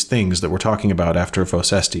of these things that we're talking about after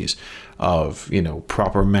Vos Estis, of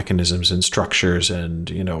proper mechanisms and structures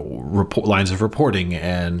and lines of reporting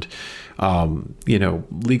and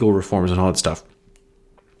legal reforms and all that stuff.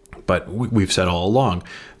 But we've said all along,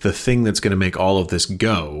 the thing that's going to make all of this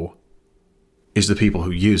go is the people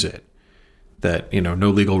who use it. That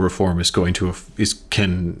no legal reform is going to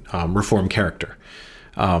can reform character.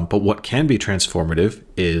 But what can be transformative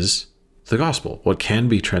is the gospel. What can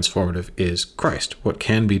be transformative is Christ. What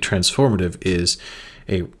can be transformative is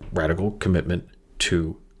a radical commitment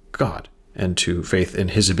to God and to faith in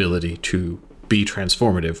his ability to be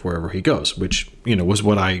transformative wherever he goes, which, was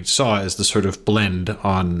what I saw as the sort of blend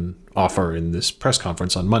on offer in this press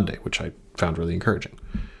conference on Monday, which I found really encouraging.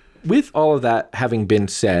 With all of that having been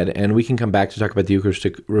said, and we can come back to talk about the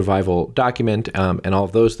Eucharistic Revival document and all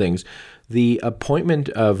of those things, the appointment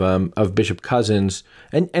of Bishop Cousins,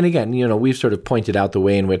 and again, we've sort of pointed out the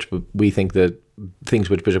way in which we think the things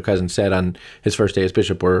which Bishop Cousins said on his first day as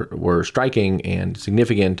bishop were striking and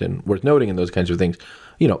significant and worth noting, and those kinds of things.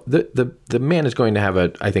 The man is going to have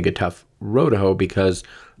I think a tough row to hoe, because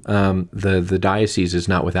the diocese is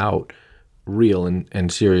not without real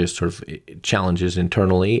and serious sort of challenges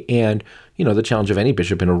internally, and the challenge of any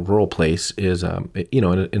bishop in a rural place is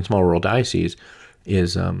in small rural diocese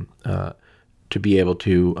is to be able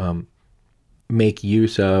to make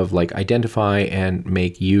use of, identify and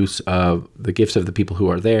make use of the gifts of the people who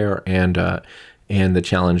are there, and the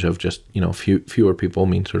challenge of just fewer people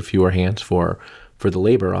means sort of fewer hands for the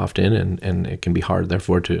labor often, and it can be hard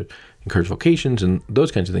therefore to encourage vocations and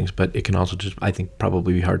those kinds of things, but it can also just, I think,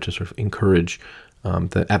 probably be hard to sort of encourage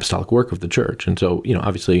the apostolic work of the church. And so,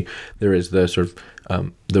 obviously there is the sort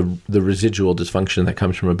of the residual dysfunction that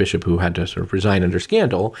comes from a bishop who had to sort of resign under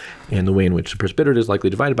scandal, and the way in which the presbyterate is likely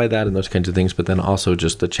divided by that and those kinds of things, but then also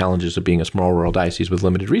just the challenges of being a small rural diocese with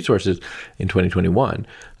limited resources in 2021,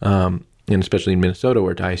 and especially in Minnesota,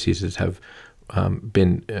 where dioceses have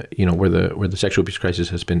been, where the sexual abuse crisis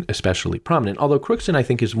has been especially prominent. Although Crookston, I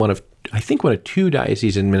think, is one of two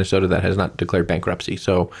dioceses in Minnesota that has not declared bankruptcy.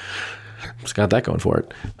 So it's got that going for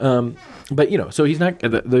it. But so he's not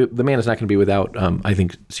the man is not going to be without I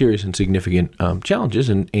think serious and significant challenges,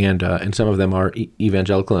 and some of them are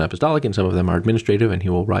evangelical and apostolic, and some of them are administrative, and he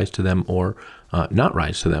will rise to them or not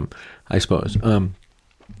rise to them, I suppose.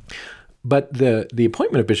 But the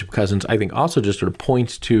appointment of Bishop Cousins, I think, also just sort of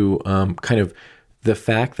points to kind of the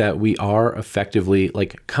fact that we are effectively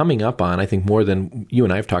coming up on, I think, more than you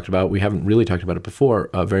and I have talked about. We haven't really talked about it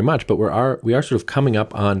before very much, but we are sort of coming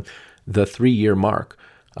up on the 3-year mark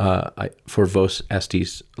for Vos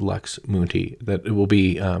Estis Lux Mundi. That it will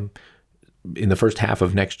be in the first half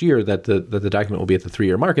of next year that the document will be at the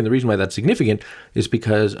 3-year mark. And the reason why that's significant is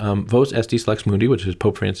because Vos Estis Lux Mundi, which is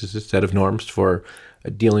Pope Francis' set of norms for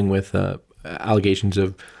dealing with allegations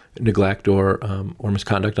of neglect or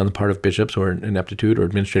misconduct on the part of bishops, or ineptitude or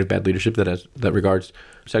administrative bad leadership that regards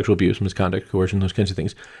sexual abuse, misconduct, coercion, those kinds of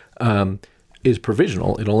things, is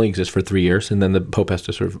provisional. It only exists for 3 years, and then the Pope has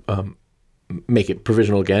to sort of make it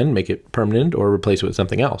provisional again, make it permanent, or replace it with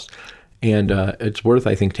something else. And it's worth,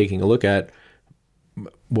 I think, taking a look at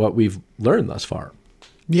what we've learned thus far.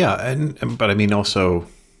 Yeah, but I mean also,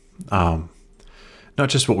 not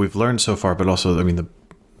just what we've learned so far, but also, I mean,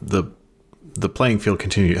 the playing field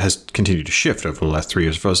has continued to shift over the last 3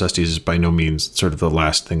 years. Vos Estis is by no means sort of the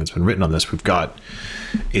last thing that's been written on this. We've got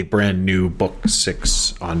a brand new book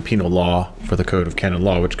 6 on penal law for the Code of Canon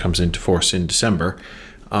Law, which comes into force in December.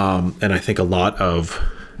 And I think a lot of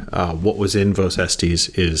what was in Vos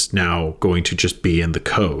Estis is now going to just be in the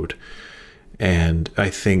code. And I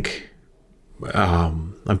think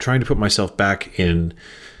I'm trying to put myself back in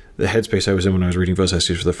the headspace I was in when I was reading Vos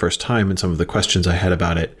Estis for the first time, and some of the questions I had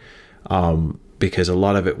about it, because a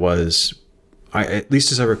lot of it was, at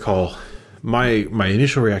least as I recall, my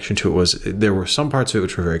initial reaction to it was there were some parts of it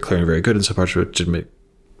which were very clear and very good, and some parts of it didn't make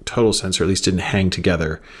total sense, or at least didn't hang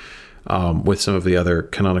together with some of the other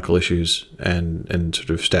canonical issues and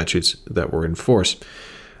sort of statutes that were in force.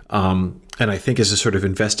 And I think as a sort of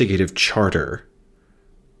investigative charter,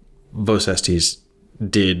 Vos Estis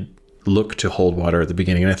did look to hold water at the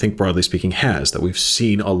beginning, and I think broadly speaking has, that we've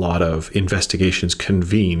seen a lot of investigations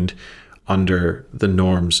convened under the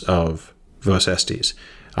norms of Vos Estis.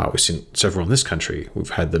 We've seen several in this country. We've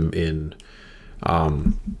had them in,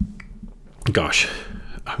 I'm trying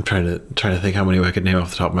to think how many I could name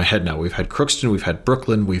off the top of my head now. We've had Crookston, we've had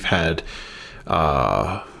Brooklyn, we've had,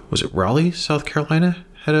 was it Raleigh, South Carolina?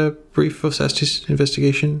 Had a brief Vos Estis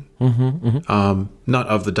investigation. Not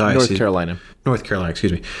of the diocese. North Carolina,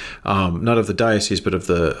 excuse me. Not of the diocese, but of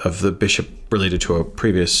the bishop related to a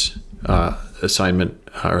previous assignment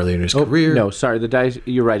earlier in his career. No, sorry.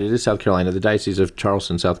 You're right. It is South Carolina. The Diocese of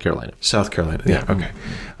Charleston, South Carolina. South Carolina. Yeah. Okay.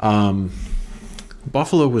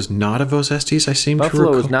 Buffalo was not a Vos Estis, I seem to recall.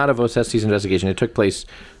 Buffalo was not a Vos Estis investigation. It took place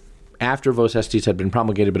after Vos Estis had been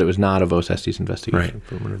promulgated, but it was not a Vos Estis investigation.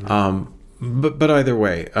 Right. But either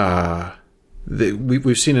way,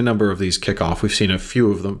 we've seen a number of these kick off. We've seen a few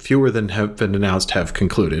of them, fewer than have been announced, have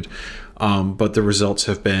concluded. But the results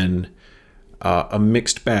have been a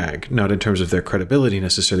mixed bag, not in terms of their credibility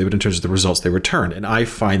necessarily, but in terms of the results they return. And I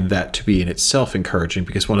find that to be in itself encouraging,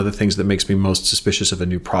 because one of the things that makes me most suspicious of a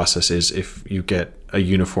new process is if you get a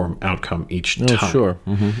uniform outcome each time. Oh, sure.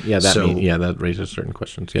 Mm-hmm. Yeah, that raises certain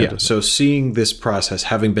questions. Yeah. So seeing this process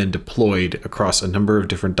having been deployed across a number of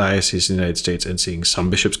different dioceses in the United States, and seeing some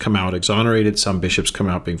bishops come out exonerated, some bishops come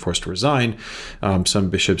out being forced to resign, some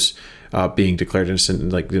bishops being declared innocent,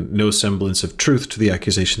 and like no semblance of truth to the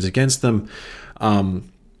accusations against them. I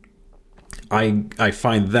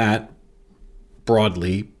find that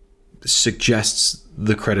broadly suggests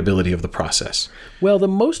the credibility of the process. Well, the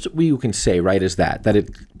most we can say, right, is that it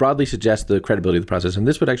broadly suggests the credibility of the process, and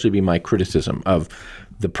this would actually be my criticism of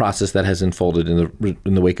the process that has unfolded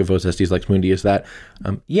in the wake of Vos Estis Lex Mundi, is that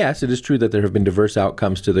yes, it is true that there have been diverse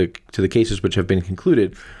outcomes to the cases which have been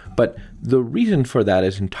concluded, but the reason for that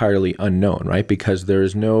is entirely unknown, right? Because there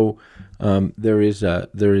is no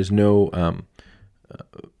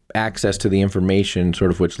access to the information sort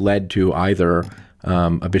of which led to either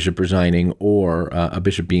a bishop resigning or a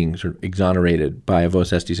bishop being sort of exonerated by a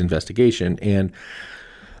Vos Estis investigation. And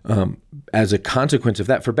as a consequence of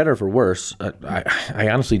that, for better or for worse, I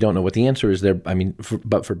honestly don't know what the answer is there. I mean,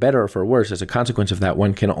 but for better or for worse, as a consequence of that,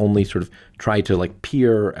 one can only sort of try to like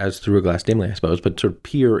peer, as through a glass dimly, I suppose, but sort of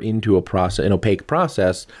peer into an opaque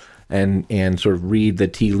process, and sort of read the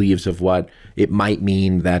tea leaves of what it might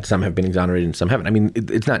mean that some have been exonerated and some haven't. I mean,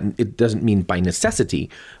 it doesn't mean by necessity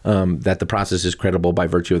that the process is credible by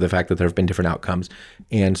virtue of the fact that there have been different outcomes.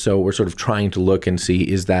 And so we're sort of trying to look and see,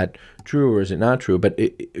 is that true or is it not true? But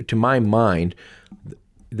to my mind,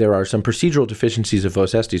 there are some procedural deficiencies of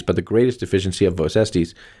Vos Estis, but the greatest deficiency of Vos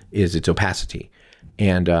Estis is its opacity.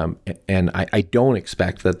 And I don't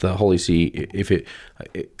expect that the Holy See,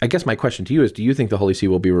 I guess my question to you is, do you think the Holy See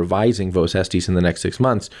will be revising Vos Estis in the next 6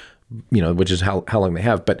 months, which is how long they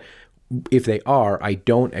have? But if they are, I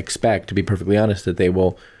don't expect, to be perfectly honest, that they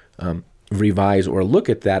will revise or look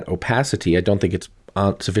at that opacity. I don't think it's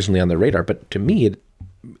sufficiently on their radar. But to me,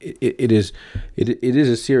 it is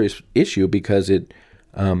a serious issue, because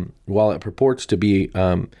while it purports to be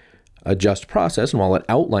a just process, and while it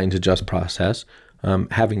outlines a just process,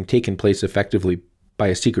 having taken place effectively by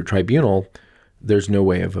a secret tribunal, there's no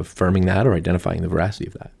way of affirming that or identifying the veracity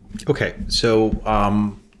of that. Okay, so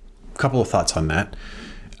a couple of thoughts on that.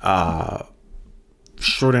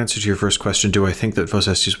 Short answer to your first question, do I think that Vos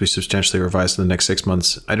Estis will be substantially revised in the next 6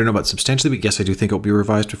 months? I don't know about substantially, but yes, I do think it will be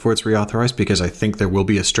revised before it's reauthorized, because I think there will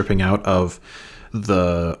be a stripping out of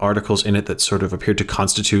the articles in it that sort of appeared to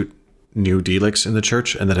constitute new delicts in the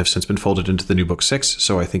church and that have since been folded into the new book 6.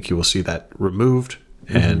 So I think you will see that removed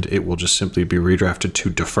and it will just simply be redrafted to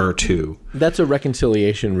defer to. That's a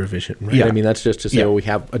reconciliation revision, right? Yeah. I mean, that's just to say, well, we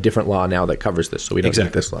have a different law now that covers this, so we don't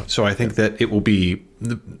need this law. So I think that it will be,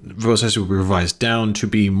 the Vos Estis will be revised down to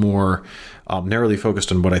be more narrowly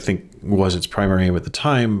focused on what I think was its primary aim at the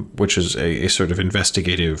time, which is a sort of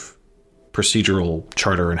investigative procedural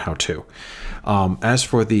charter and how-to. As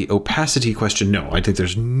for the opacity question, no, I think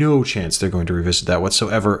there's no chance they're going to revisit that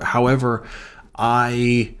whatsoever. However,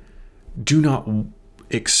 I do not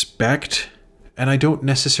expect, and I don't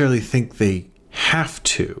necessarily think they have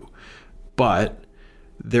to, but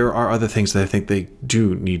there are other things that I think they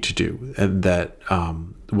do need to do, and that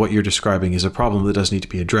what you're describing is a problem that does need to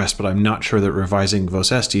be addressed, but I'm not sure that revising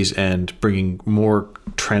Vos Estis and bringing more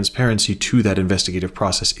transparency to that investigative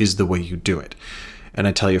process is the way you do it. And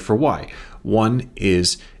I tell you for why. One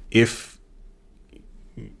is, if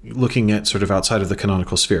looking at sort of outside of the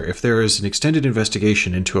canonical sphere, if there is an extended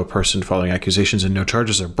investigation into a person following accusations and no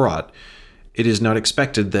charges are brought, it is not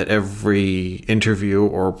expected that every interview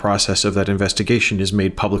or process of that investigation is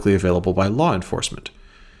made publicly available by law enforcement.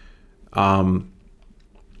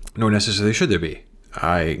 Nor necessarily should there be.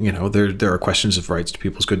 There are questions of rights to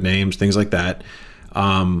people's good names, things like that.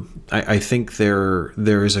 I think there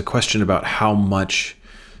is a question about how much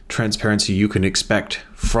transparency you can expect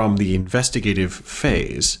from the investigative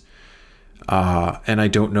phase. And I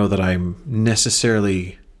don't know that I'm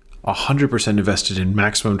necessarily 100% invested in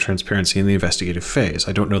maximum transparency in the investigative phase.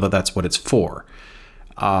 I don't know that that's what it's for.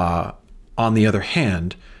 On the other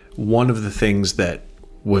hand, one of the things that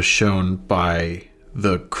was shown by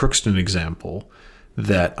the Crookston example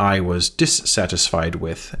that I was dissatisfied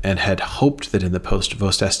with and had hoped that in the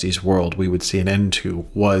post-Vos Estis world we would see an end to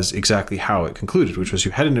was exactly how it concluded, which was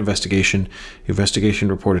you had an investigation,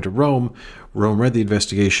 reported to Rome read the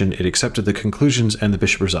investigation, it accepted the conclusions, and the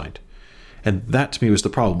bishop resigned. And that to me was the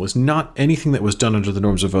problem, was not anything that was done under the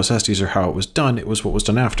norms of Vos Estis or how it was done, it was what was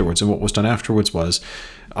done afterwards. And what was done afterwards was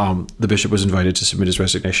the bishop was invited to submit his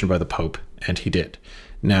resignation by the Pope, and he did.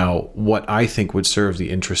 Now, what I think would serve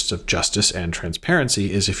the interests of justice and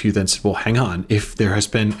transparency is if you then said, well, hang on, if there has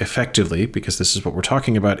been effectively, because this is what we're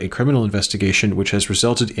talking about, a criminal investigation which has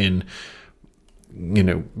resulted in,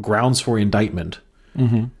 grounds for indictment,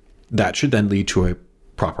 that should then lead to a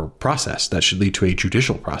proper process. That should lead to a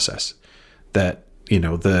judicial process. That,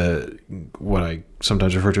 what I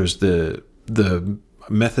sometimes refer to as the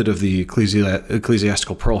method of the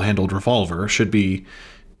ecclesiastical pearl-handled revolver should be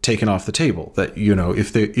taken off the table. That,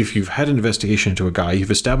 if you've had an investigation into a guy, you've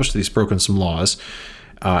established that he's broken some laws,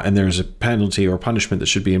 and there's a penalty or punishment that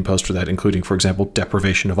should be imposed for that, including, for example,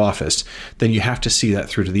 deprivation of office, then you have to see that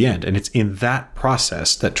through to the end. And it's in that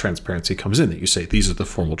process that transparency comes in, that you say, these are the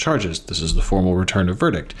formal charges, this is the formal return of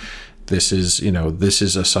verdict, this is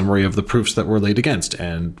a summary of the proofs that were laid against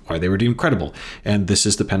and why they were deemed credible, and this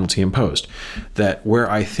is the penalty imposed. That where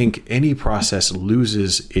I think any process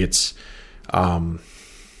loses its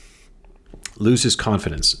loses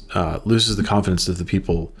confidence, loses the confidence of the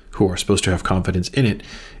people who are supposed to have confidence in it,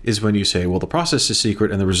 is when you say, well, the process is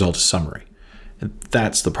secret and the result is summary. And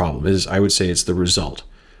that's the problem, I would say it's the result.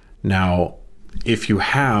 Now, if you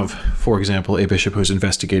have, for example, a bishop who's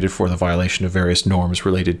investigated for the violation of various norms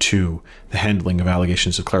related to the handling of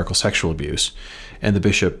allegations of clerical sexual abuse, and the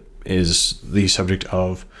bishop is the subject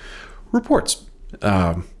of reports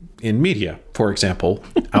in media, for example,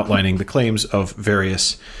 outlining the claims of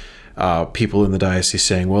various people in the diocese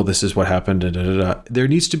saying, well, this is what happened, and there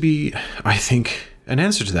needs to be, I think, an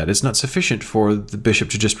answer to that. It's not sufficient for the bishop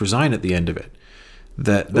to just resign at the end of it.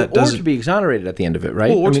 That doesn't, or to be exonerated at the end of it,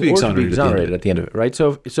 right? Or to be exonerated at the end of it, right?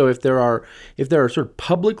 So if there are sort of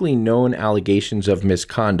publicly known allegations of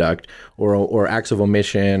misconduct or acts of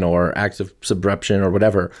omission or acts of subreption or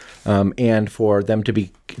whatever, and for them to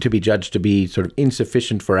be judged to be sort of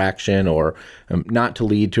insufficient for action or not to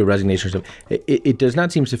lead to a resignation or something, it does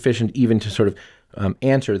not seem sufficient even to sort of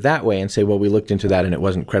answer that way and say, well, we looked into that and it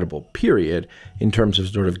wasn't credible, period, in terms of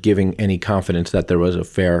sort of giving any confidence that there was a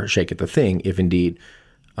fair shake at the thing, if indeed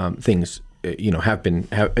things,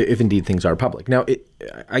 if indeed things are public. Now,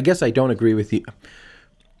 I guess I don't agree with you.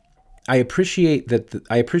 I appreciate that.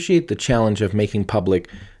 I appreciate the challenge of making public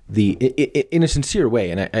in a sincere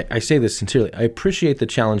way, and I say this sincerely. I appreciate the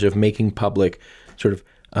challenge of making public sort of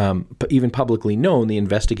even publicly known the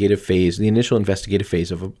investigative phase, the initial investigative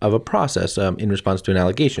phase of a process in response to an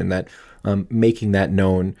allegation. That making that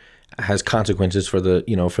known has consequences for the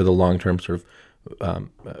long-term sort of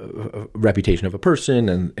reputation of a person,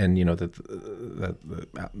 and that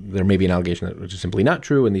there may be an allegation that which is simply not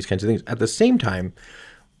true, and these kinds of things. At the same time,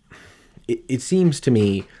 it seems to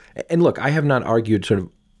me, and look, I have not argued sort of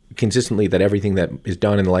consistently that everything that is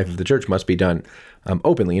done in the life of the church must be done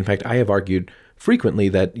openly. In fact, I have argued frequently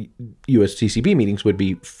that USCCB meetings would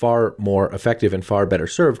be far more effective and far better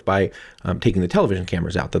served by taking the television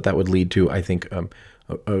cameras out, that would lead to, I think,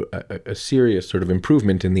 a serious sort of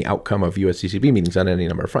improvement in the outcome of USCCB meetings on any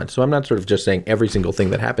number of fronts. So I'm not sort of just saying every single thing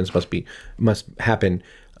that happens must happen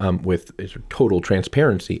with sort of total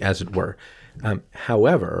transparency, as it were.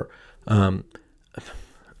 However,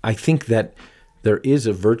 I think that there is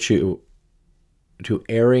a virtue to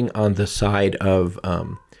erring on the side of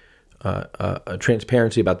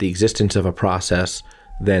transparency about the existence of a process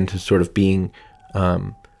than to sort of being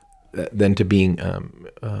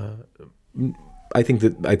I think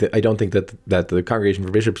that I don't think that the Congregation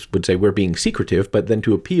for Bishops would say we're being secretive, but then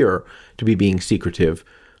to appear to be being secretive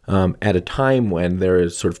at a time when there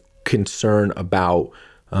is sort of concern about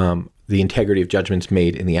the integrity of judgments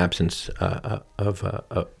made in the absence of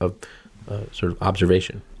sort of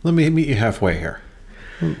observation. Let me meet you halfway here.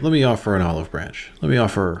 Let me offer an olive branch. Let me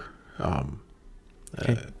offer a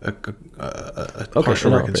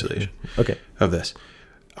partial reconciliation of this.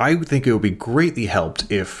 I would think it would be greatly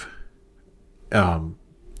helped if the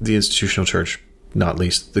institutional church, not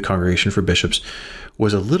least the Congregation for Bishops,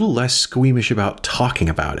 was a little less squeamish about talking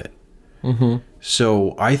about it. Mm-hmm.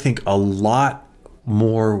 So I think a lot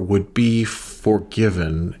more would be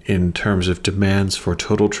forgiven in terms of demands for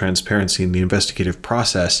total transparency in the investigative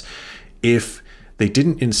process if they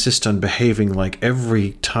didn't insist on behaving like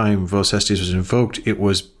every time Vos Estis was invoked, it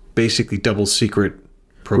was basically double secret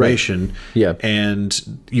probation. Right. Yeah.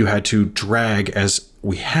 And you had to drag, as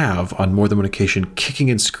we have on more than one occasion,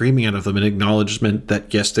 kicking and screaming out of them in acknowledgement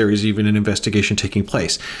that, yes, there is even an investigation taking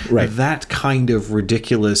place. Right. That kind of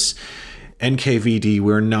ridiculous NKVD,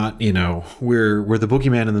 we're not, we're the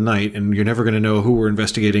boogeyman in the night and you're never going to know who we're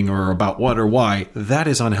investigating or about what or why. That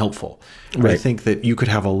is unhelpful. Right. I think that you could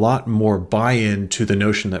have a lot more buy-in to the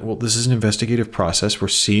notion that, well, this is an investigative process. We're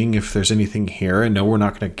seeing if there's anything here, and no, we're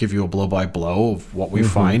not going to give you a blow-by-blow of what we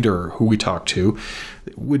find or who we talk to.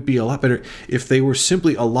 It would be a lot better if they were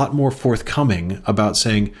simply a lot more forthcoming about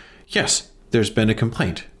saying, yes, there's been a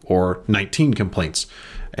complaint or 19 complaints.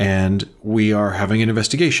 And we are having an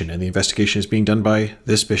investigation, and the investigation is being done by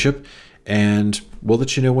this bishop, and we'll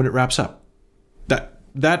let you know when it wraps up.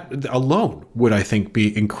 That alone would, I think,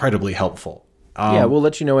 be incredibly helpful. We'll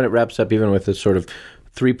let you know when it wraps up, even with a sort of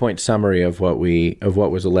 3-point summary of what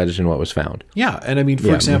was alleged and what was found. Yeah, and I mean,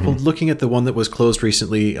 for example, looking at the one that was closed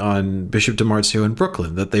recently on Bishop DiMarzio in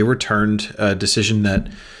Brooklyn, that they returned a decision that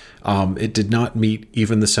it did not meet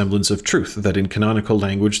even the semblance of truth, that in canonical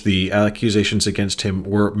language, the accusations against him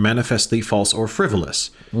were manifestly false or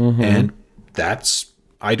frivolous. Mm-hmm. And that's,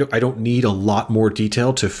 I don't need a lot more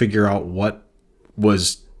detail to figure out what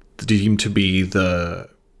was deemed to be the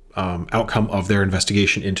outcome of their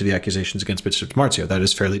investigation into the accusations against Bishop DiMarzio. That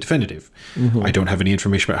is fairly definitive. Mm-hmm. I don't have any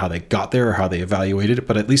information about how they got there or how they evaluated it,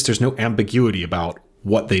 but at least there's no ambiguity about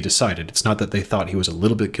what they decided. It's not that they thought he was a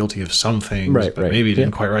little bit guilty of some things, but maybe he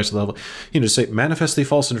didn't quite rise to the level. To say manifestly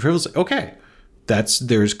false and frivolous, okay,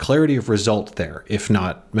 there's clarity of result there, if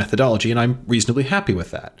not methodology, and I'm reasonably happy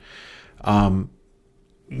with that. It'd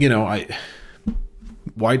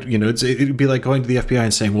be like going to the FBI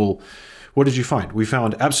and saying, well, what did you find? We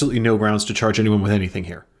found absolutely no grounds to charge anyone with anything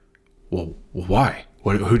here. Well, why?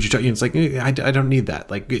 Who'd you tell you? It's like, I don't need that.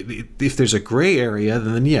 Like, if there's a gray area,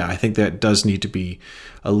 then yeah, I think that does need to be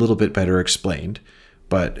a little bit better explained.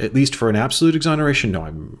 But at least for an absolute exoneration, no,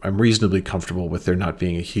 I'm reasonably comfortable with there not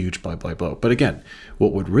being a huge blah, blah, blah. But again,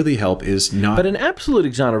 what would really help is not... But an absolute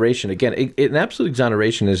exoneration, again, an absolute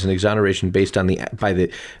exoneration is an exoneration based on by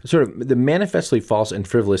the sort of the manifestly false and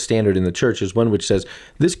frivolous standard in the church is one which says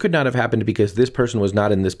this could not have happened because this person was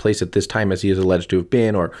not in this place at this time as he is alleged to have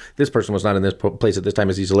been, or this person was not in this place at this time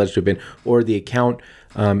as he's alleged to have been, or the account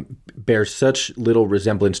bears such little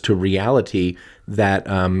resemblance to reality that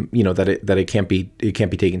that it can't be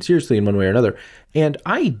taken seriously in one way or another. And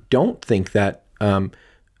I don't think that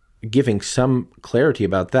giving some clarity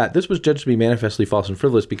about that, this was judged to be manifestly false and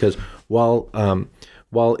frivolous because while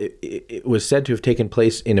it was said to have taken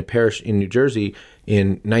place in a parish in New Jersey in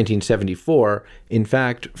 1974, in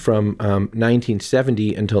fact, from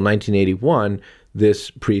 1970 until 1981,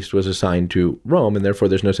 this priest was assigned to Rome, and therefore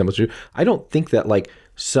there's no semblance to. I don't think that like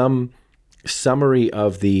some summary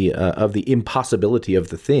of the impossibility of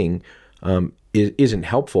the thing isn't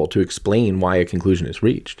helpful to explain why a conclusion is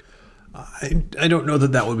reached. I don't know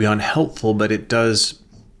that would be unhelpful, but it does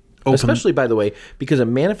open... Especially, by the way, because a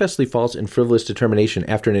manifestly false and frivolous determination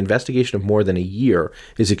after an investigation of more than a year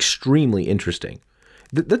is extremely interesting.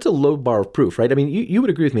 That's a low bar of proof, right? I mean, you would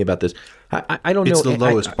agree with me about this. I don't know. It's the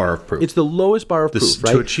lowest bar of proof. It's the lowest bar of proof,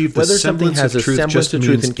 right? To achieve the whether something has a semblance of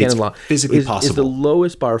truth in canon law physically is possible. the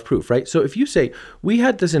lowest bar of proof, right? So if you say, we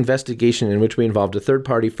had this investigation in which we involved a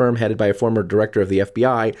third-party firm headed by a former director of the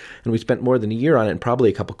FBI, and we spent more than a year on it and probably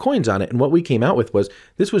a couple coins on it, and what we came out with was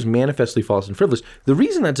this was manifestly false and frivolous. The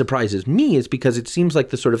reason that surprises me is because it seems like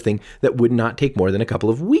the sort of thing that would not take more than a couple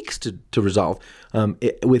of weeks to resolve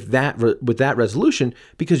with that resolution,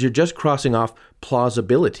 because you're just crossing off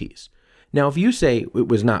plausibilities. Now, if you say it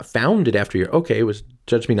was not founded after it was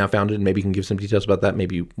judged to be not founded, and maybe you can give some details about that,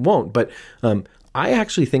 maybe you won't. But I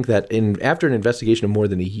actually think that after an investigation of more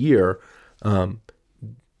than a year, the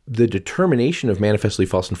determination of manifestly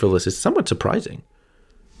false and frivolous is somewhat surprising,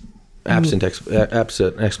 absent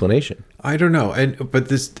explanation. I don't know, but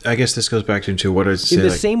I guess this goes back into what I was saying. In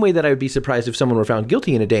the same way that I would be surprised if someone were found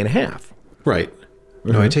guilty in a day and a half. Right.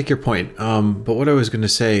 No, I take your point. But what I was going to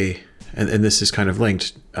say, and this is kind of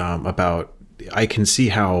linked, about I can see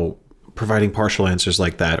how providing partial answers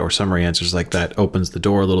like that or summary answers like that opens the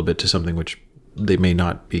door a little bit to something which they may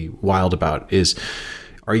not be wild about.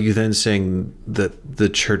 Are you then saying that the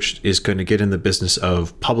church is going to get in the business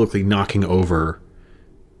of publicly knocking over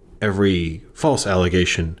every false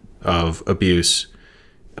allegation of abuse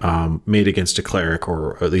made against a cleric,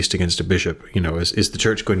 or at least against a bishop? Is the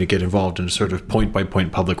church going to get involved in a sort of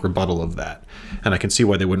point-by-point public rebuttal of that? And I can see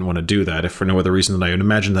why they wouldn't want to do that, if for no other reason than I would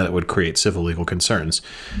imagine that it would create civil legal concerns.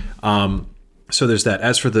 So there's that.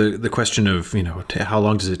 As for the question of, how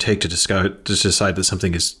long does it take to decide that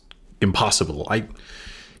something is impossible?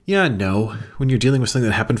 No. When you're dealing with something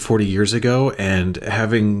that happened 40 years ago, and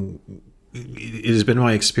it has been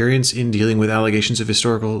my experience in dealing with allegations of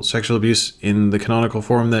historical sexual abuse in the canonical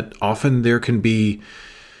form that often there can be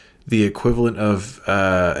the equivalent of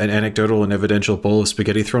an anecdotal and evidential bowl of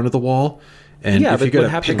spaghetti thrown at the wall. And if you got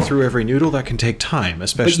to pick through every noodle, that can take time,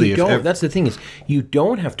 especially that's the thing, is you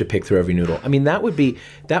don't have to pick through every noodle. I mean, that would be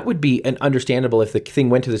an understandable if the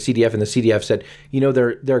thing went to the CDF and the CDF said,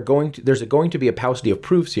 there's going to be a paucity of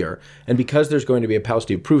proofs here, and because there's going to be a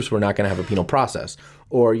paucity of proofs, we're not going to have a penal process.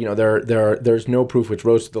 Or, there's no proof which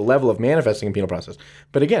rose to the level of manifesting a penal process.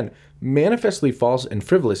 But again, manifestly false and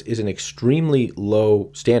frivolous is an extremely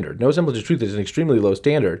low standard. No semblance of truth is an extremely low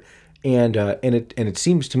standard. And it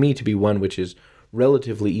seems to me to be one which is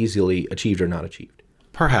relatively easily achieved or not achieved.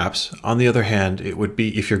 Perhaps. On the other hand, it would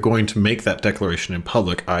be, if you're going to make that declaration in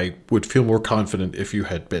public, I would feel more confident if you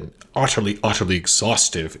had been utterly, utterly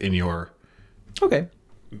exhaustive in your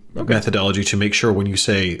methodology to make sure when you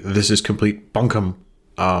say this is complete bunkum,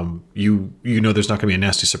 there's not going to be a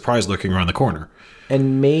nasty surprise lurking around the corner.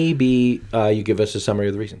 And maybe you give us a summary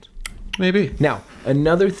of the reasons. Maybe. Now,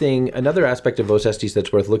 another aspect of Vos Estis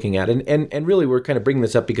that's worth looking at, and really we're kind of bringing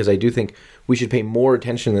this up because I do think we should pay more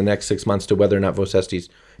attention in the next 6 months to whether or not Vos Estis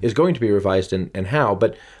is going to be revised and how.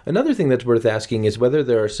 But another thing that's worth asking is whether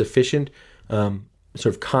there are sufficient sort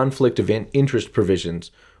of conflict of interest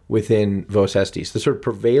provisions within Vos Estis. The sort of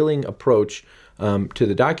prevailing approach to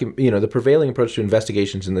the document, the prevailing approach to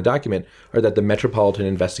investigations in the document are that the metropolitan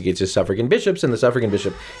investigates his suffragan bishops, and the suffragan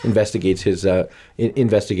bishop investigates the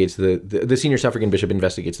senior suffragan bishop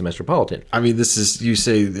investigates the metropolitan. I mean, you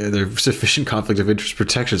say there are sufficient conflict of interest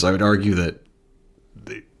protections. I would argue that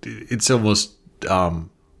it's almost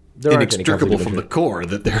inextricable from the core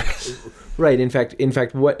that there is. Right. In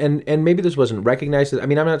fact, what and maybe this wasn't recognized. I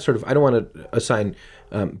mean, I don't want to assign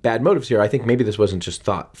bad motives here. I think maybe this wasn't just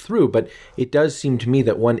thought through, but it does seem to me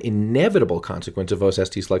that one inevitable consequence of Vos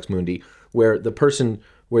Estis Lex Mundi, where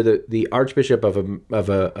the archbishop of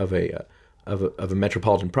a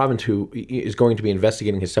metropolitan province who is going to be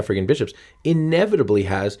investigating his suffragan bishops inevitably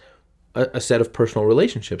has a set of personal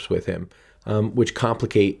relationships with him, which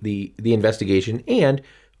complicate the investigation, and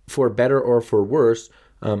for better or for worse,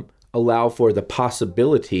 allow for the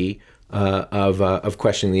possibility of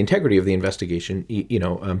questioning the integrity of the investigation,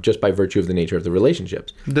 just by virtue of the nature of the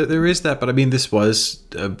relationships. There is that, but I mean, this was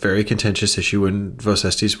a very contentious issue when Vos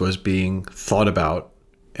Estis was being thought about.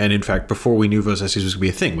 And in fact, before we knew Vos Estis was going to be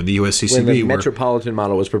a thing, when the USCCB... When the metropolitan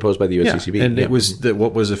model was proposed by the USCCB. Yeah, and it was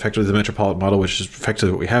what was effectively the metropolitan model, which is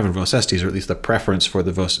effectively what we have in Vos Estis, or at least the preference for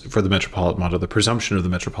the metropolitan model, the presumption of the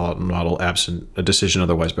metropolitan model, absent a decision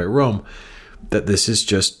otherwise by Rome, that this is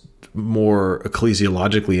just more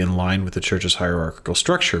ecclesiologically in line with the church's hierarchical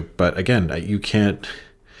structure. But again, you can't...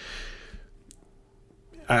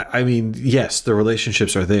 I mean, yes, the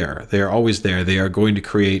relationships are there. They are always there. They are going to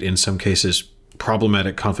create, in some cases,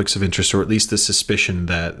 problematic conflicts of interest, or at least the suspicion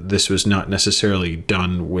that this was not necessarily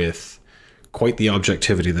done with quite the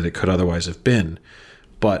objectivity that it could otherwise have been.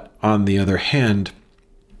 But on the other hand,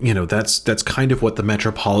 that's kind of what the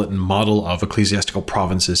metropolitan model of ecclesiastical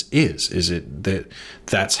provinces is it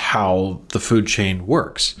that's how the food chain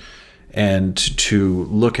works. And to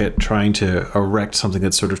look at trying to erect something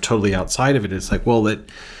that's sort of totally outside of it, it's like, well,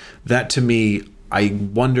 that to me, I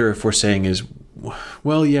wonder if we're saying is,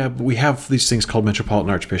 well, yeah, we have these things called metropolitan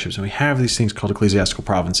archbishops, and we have these things called ecclesiastical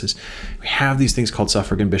provinces. We have these things called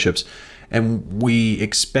suffragan bishops, and we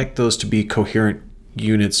expect those to be coherent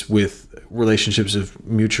units with relationships of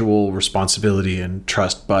mutual responsibility and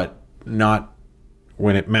trust, but not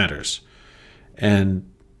when it matters. And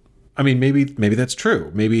I mean, maybe that's true.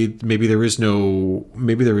 Maybe there is no,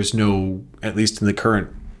 at least in the current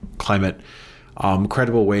climate,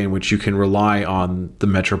 credible way in which you can rely on the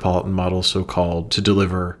metropolitan model, so-called, to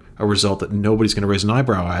deliver a result that nobody's going to raise an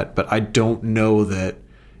eyebrow at. But I don't know that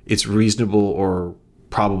it's reasonable or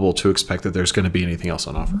probable to expect that there's going to be anything else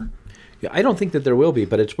on offer. Yeah, I don't think that there will be,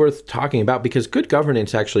 but it's worth talking about because good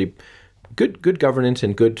governance actually, good governance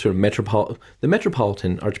and good sort of the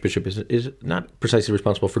metropolitan archbishop is not precisely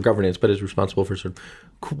responsible for governance, but is responsible for sort of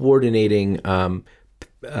coordinating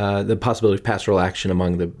the possibility of pastoral action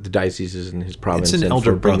among the dioceses in his province. It's an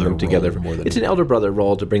elder brother role together. It's an elder brother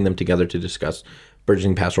role to bring them together to discuss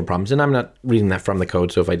burgeoning pastoral problems. And I'm not reading that from the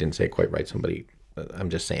code, so if I didn't say it quite right, I'm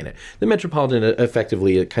just saying it. The metropolitan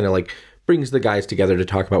effectively kind of like brings the guys together to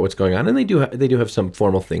talk about what's going on, and they do have some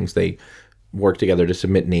formal things. They work together to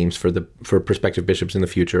submit names for prospective bishops in the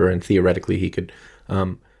future, and theoretically he could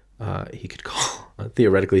call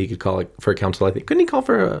for a council. I think couldn't he call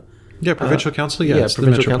for a provincial council? Yeah,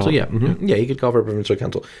 provincial council. Yeah, mm-hmm. Yeah, he could call for a provincial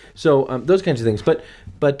council. So those kinds of things, but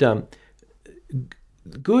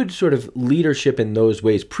good sort of leadership in those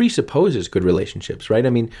ways presupposes good relationships, right? I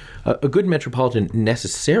mean, a good metropolitan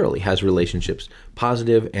necessarily has relationships,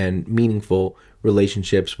 positive and meaningful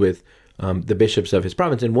relationships with the bishops of his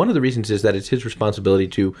province. And one of the reasons is that it's his responsibility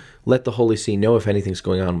to let the Holy See know if anything's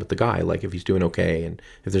going on with the guy, like if he's doing okay and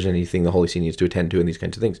if there's anything the Holy See needs to attend to and these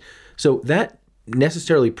kinds of things. So that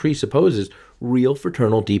necessarily presupposes real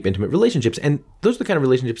fraternal, deep, intimate relationships. And those are the kind of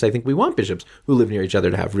relationships I think we want bishops who live near each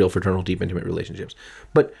other to have, real fraternal, deep, intimate relationships.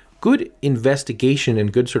 But good investigation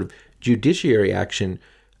and good sort of judiciary action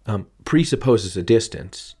presupposes a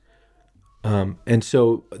distance. And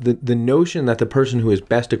so the notion that the person who is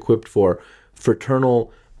best equipped for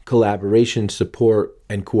fraternal collaboration, support,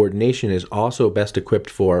 and coordination is also best equipped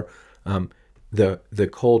for the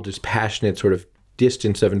cold, dispassionate sort of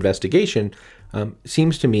distance of investigation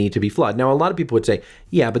seems to me to be flawed. Now, a lot of people would say,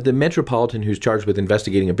 yeah, but the metropolitan who's charged with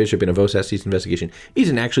investigating a bishop in a vos estis investigation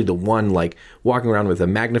isn't actually the one like walking around with a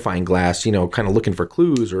magnifying glass, kind of looking for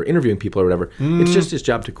clues or interviewing people or whatever. It's just his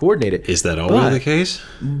job to coordinate it. Is that always the case?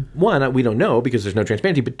 One, we don't know because there's no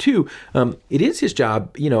transparency. But two, it is his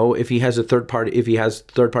job, if he has third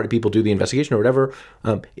party people do the investigation or whatever,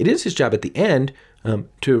 it is his job at the end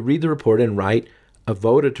to read the report and write a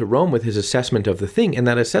vote to Rome with his assessment of the thing, and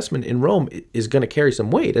that assessment in Rome is going to carry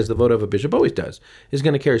some weight, as the vote of a bishop always does, is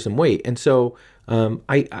going to carry some weight. And so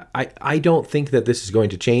I don't think that this is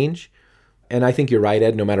going to change. And I think you're right,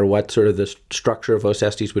 Ed, no matter what sort of the structure of vos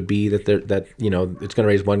estis would be, that it's going to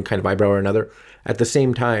raise one kind of eyebrow or another. At the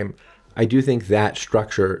same time, I do think that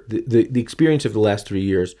structure, the experience of the last 3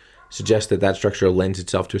 years suggests that structure lends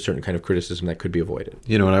itself to a certain kind of criticism that could be avoided.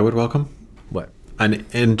 You know what I would welcome? What? An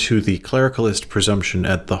end to the clericalist presumption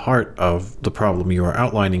at the heart of the problem you are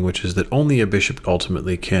outlining, which is that only a bishop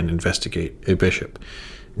ultimately can investigate a bishop.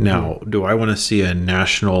 Now, do I want to see a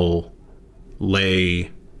national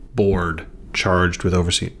lay board charged with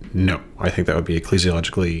overseeing? No. I think that would be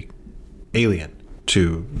ecclesiologically alien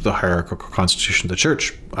to the hierarchical constitution of the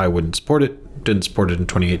church. I wouldn't support it. Didn't support it in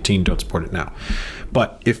 2018. Don't support it now.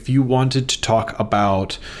 But if you wanted to talk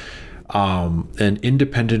about an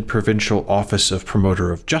independent provincial office of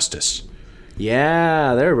promoter of justice.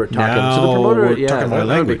 Yeah, there we're talking. Now so the promoter, we're talking my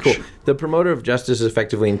language. Cool. The promoter of justice is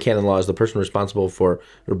effectively in canon law is the person responsible for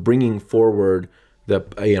bringing forward the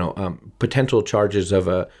potential charges of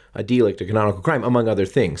a delict, a canonical crime, among other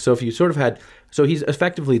things. So if you sort of so he's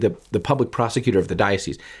effectively the public prosecutor of the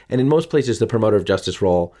diocese, and in most places the promoter of justice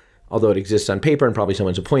role, although it exists on paper and probably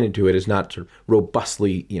someone's appointed to it, is not sort of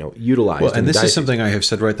robustly, utilized. Well, and this is something I have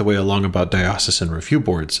said right the way along about diocesan review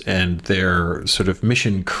boards and their sort of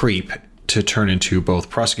mission creep to turn into both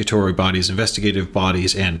prosecutory bodies, investigative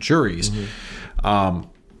bodies, and juries. And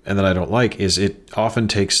that I don't like is it often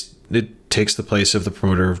takes the place of the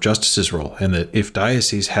promoter of justice's role, and that if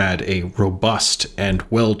dioceses had a robust and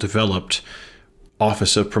well-developed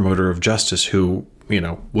office of promoter of justice who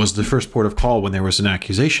was the first port of call when there was an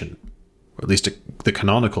accusation, or at least the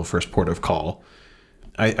canonical first port of call.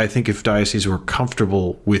 I think if dioceses were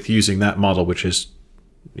comfortable with using that model, which is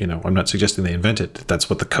I'm not suggesting they invent it. That's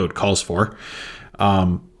what the code calls for.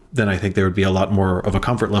 Then I think there would be a lot more of a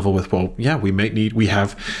comfort level with, well, yeah, we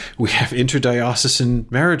have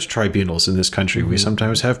interdiocesan marriage tribunals in this country. We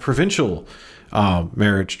sometimes have provincial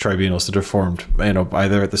marriage tribunals that are formed,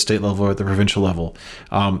 either at the state level or at the provincial level.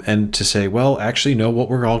 And to say, well, actually, no, what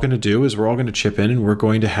we're all going to do is we're all going to chip in and we're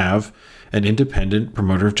going to have an independent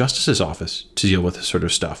promoter of justice's office to deal with this sort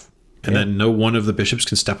of stuff. And then no one of the bishops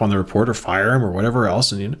can step on the report or fire him or whatever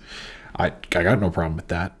else. And I got no problem with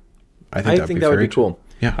that. I think that would be cool.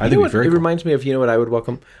 Yeah, I think it'd be very cool. It reminds me of, what I would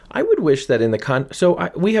welcome? I would wish that in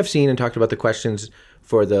the we have seen and talked about the questions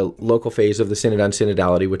for the local phase of the Synod on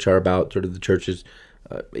Synodality, which are about sort of the church's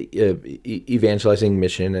evangelizing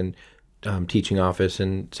mission and teaching office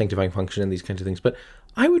and sanctifying function and these kinds of things. But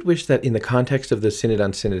I would wish that in the context of the Synod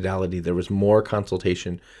on Synodality, there was more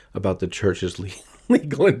consultation about the church's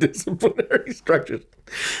legal and disciplinary structures.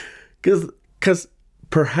 Because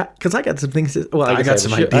I got some things. I got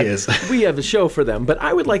some ideas. We have a show for them, but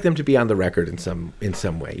I would like them to be on the record in some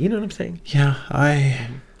way. You know what I'm saying? Yeah, I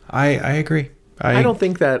agree. I don't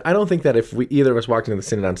think that if either of us walked into the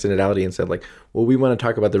Synod on Synodality and said, like, well, we want to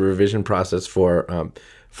talk about the revision process for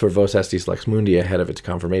Vos Estis Lex Mundi ahead of its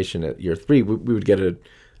confirmation at year 3, we would get a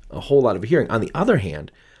whole lot of a hearing. On the other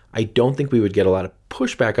hand, I don't think we would get a lot of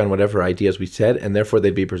pushback on whatever ideas we said, and therefore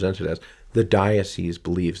they'd be presented as the diocese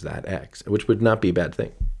believes that X, which would not be a bad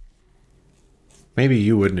thing. Maybe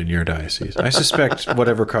you wouldn't in your diocese. I suspect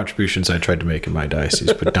whatever contributions I tried to make in my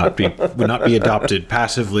diocese would not be adopted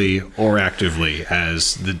passively or actively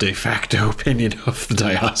as the de facto opinion of the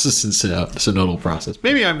diocesan synodal process.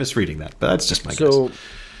 Maybe I'm misreading that, but that's just my guess.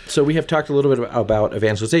 So we have talked a little bit about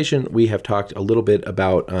evangelization. We have talked a little bit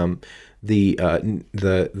about the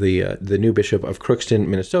new bishop of Crookston,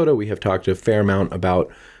 Minnesota. We have talked a fair amount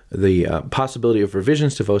about the possibility of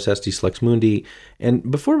revisions to Vos Estis Lex Mundi.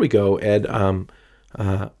 And before we go, Ed,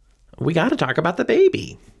 we got to talk about the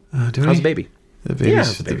baby. How's the baby?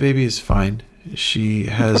 The baby is fine. She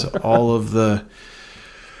has all of the,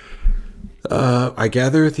 I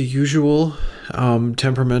gather, the usual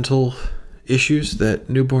temperamental issues that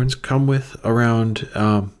newborns come with around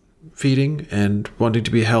feeding and wanting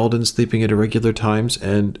to be held and sleeping at irregular times.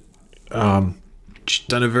 And she's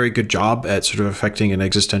done a very good job at sort of affecting an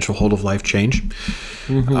existential whole of life change.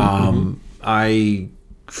 I'm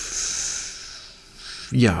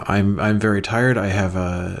very tired. I have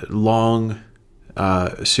a long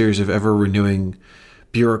series of ever renewing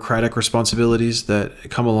bureaucratic responsibilities that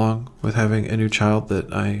come along with having a new child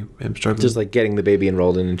that I am struggling. Just like getting the baby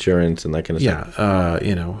enrolled in insurance and that kind of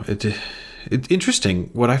stuff. It's interesting.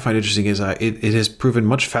 What I find interesting is it has proven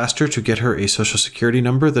much faster to get her a social security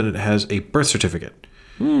number than it has a birth certificate,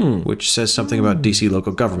 which says something about DC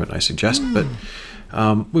local government, I suggest, but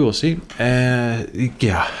we will see. It's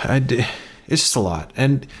just a lot.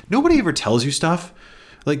 And nobody ever tells you stuff.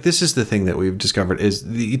 Like, this is the thing that we've discovered is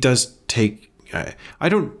it does take, I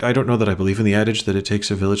don't know that I believe in the adage that it takes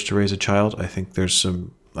a village to raise a child. I think there's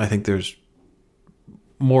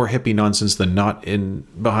more hippie nonsense than not in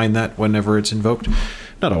behind that whenever it's invoked.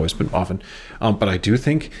 Not always, but often. But I do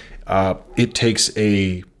think it takes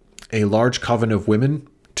a large coven of women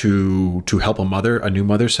to help a new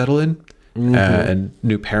mother settle in, and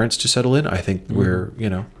new parents to settle in. I think we're,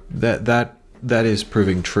 that is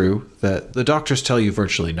proving true, that the doctors tell you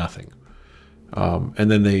virtually nothing.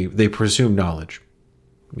 And then they presume knowledge.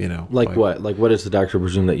 Like what? Like, what does the doctor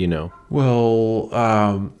presume that you know?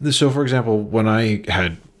 Well, so for example, when I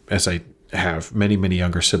had, as I have, many, many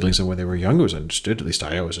younger siblings, and when they were young, it was understood, at least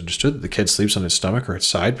I always understood, that the kid sleeps on its stomach or its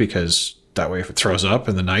side, because that way if it throws up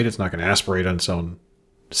in the night, it's not going to aspirate on its own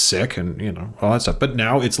sick and, all that stuff. But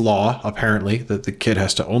now it's law, apparently, that the kid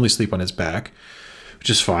has to only sleep on its back, which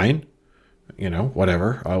is fine.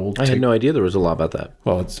 Whatever. I had no idea there was a law about that.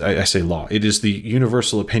 Well, I say law. It is the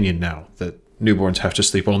universal opinion now that newborns have to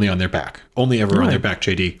sleep only on their back. Only ever on their back,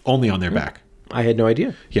 JD. Only on their back. I had no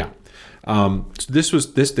idea. Yeah. So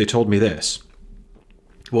they told me this.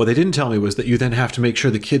 What they didn't tell me was that you then have to make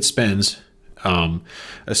sure the kid spends a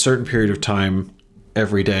certain period of time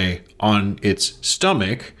every day on its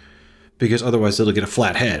stomach, because otherwise it'll get a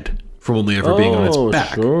flat head from only ever being on its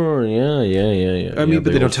back. Sure. Yeah. I mean,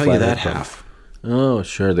 but they don't tell you that half. Oh,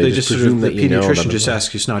 sure. They just presume that the pediatrician just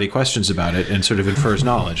asks you snotty questions about it and sort of infers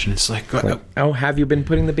knowledge. And it's like, have you been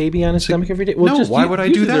putting the baby on his stomach every day? Well, no, why would I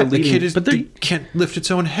do that? The kid can't lift its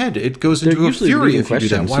own head. It goes into a fury if you do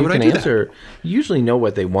that. Why would I do that? You usually know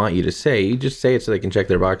what they want you to say. You just say it so they can check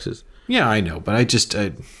their boxes. Yeah, I know, but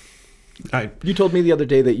you told me the other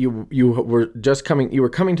day that you were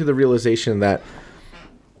coming to the realization that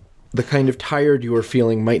the kind of tired you are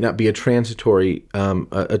feeling might not be a transitory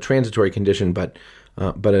condition, but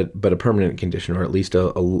a permanent condition, or at least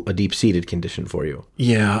a deep-seated condition for you.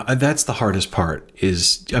 Yeah, that's the hardest part. You do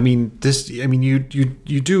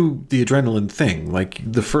the adrenaline thing. Like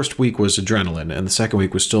the first week was adrenaline, and the second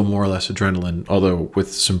week was still more or less adrenaline, although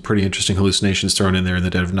with some pretty interesting hallucinations thrown in there in the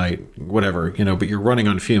dead of night, whatever, but you're running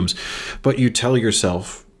on fumes. But you tell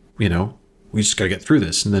yourself, we just got to get through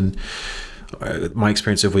this. And then my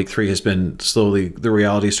experience of week 3 has been slowly the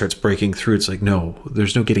reality starts breaking through. It's like, no,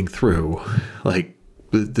 there's no getting through. Like,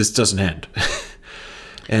 this doesn't end.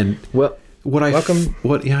 And welcome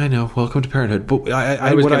to parenthood. But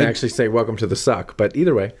I was going to actually say welcome to the suck, but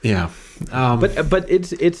either way, yeah. But it's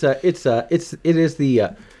that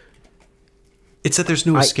there's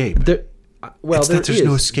no escape. There's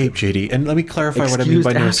no escape, JD. And let me clarify what I mean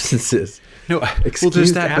by absences. No,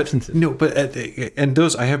 there's that. Absences. And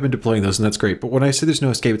those I have been deploying those, and that's great. But when I say there's no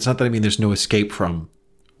escape, it's not that I mean there's no escape from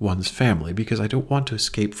one's family, because I don't want to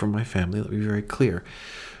escape from my family. Let me be very clear.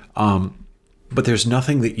 But there's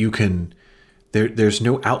nothing that you can. There's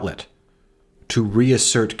no outlet to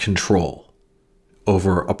reassert control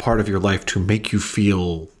over a part of your life to make you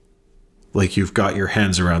feel like you've got your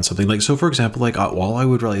hands around something. Like, so for example, like all I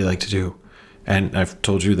would really like to do, and I've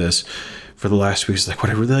told you this for the last week, is like what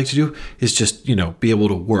I really like to do is just, be able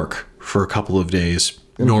to work for a couple of days,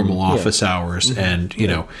 normal office hours, and,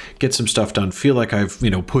 get some stuff done. Feel like I've,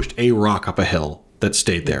 pushed a rock up a hill that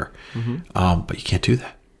stayed there. But you can't do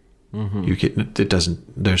that.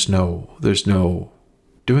 There's no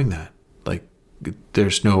doing that. Like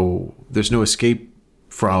there's no escape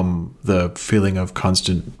from the feeling of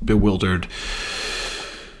constant bewildered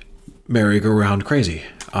merry-go-round crazy.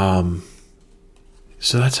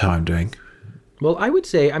 So that's how I'm doing. Well, I would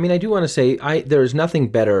say, I do want to say, there is nothing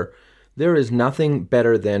better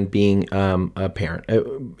than being a parent.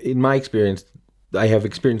 In my experience, I have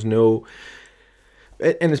experienced no,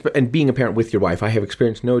 and being a parent with your wife, I have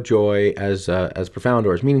experienced no joy as profound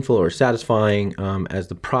or as meaningful or satisfying as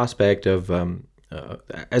the prospect of,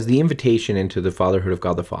 as the invitation into the fatherhood of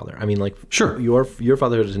God the Father. Sure, your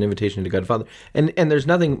fatherhood is an invitation to God the Father, and there's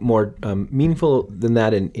nothing more meaningful than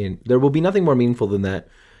that. There will be nothing more meaningful than that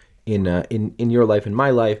in your life, in my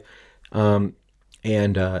life, and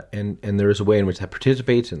there is a way in which that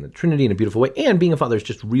participates in the Trinity in a beautiful way. And being a father is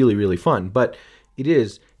just really, really fun, but it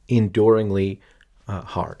is enduringly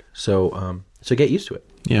hard. So get used to it.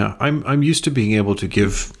 Yeah, I'm used to being able to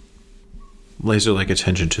give laser-like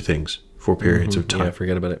attention to things for periods of time. Yeah,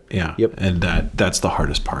 forget about it. Yeah. Yep. And that's the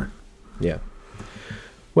hardest part. Yeah.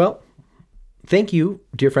 Well, thank you,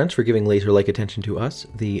 dear friends, for giving laser-like attention to us.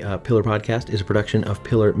 The Pillar Podcast is a production of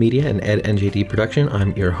Pillar Media and Ed and JD Production.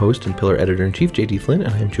 I'm your host and Pillar Editor-in-Chief, JD Flynn,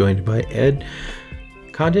 and I'm joined by Ed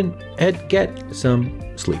Condon. Ed, get some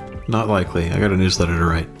sleep. Not likely. I got a newsletter to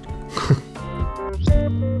write.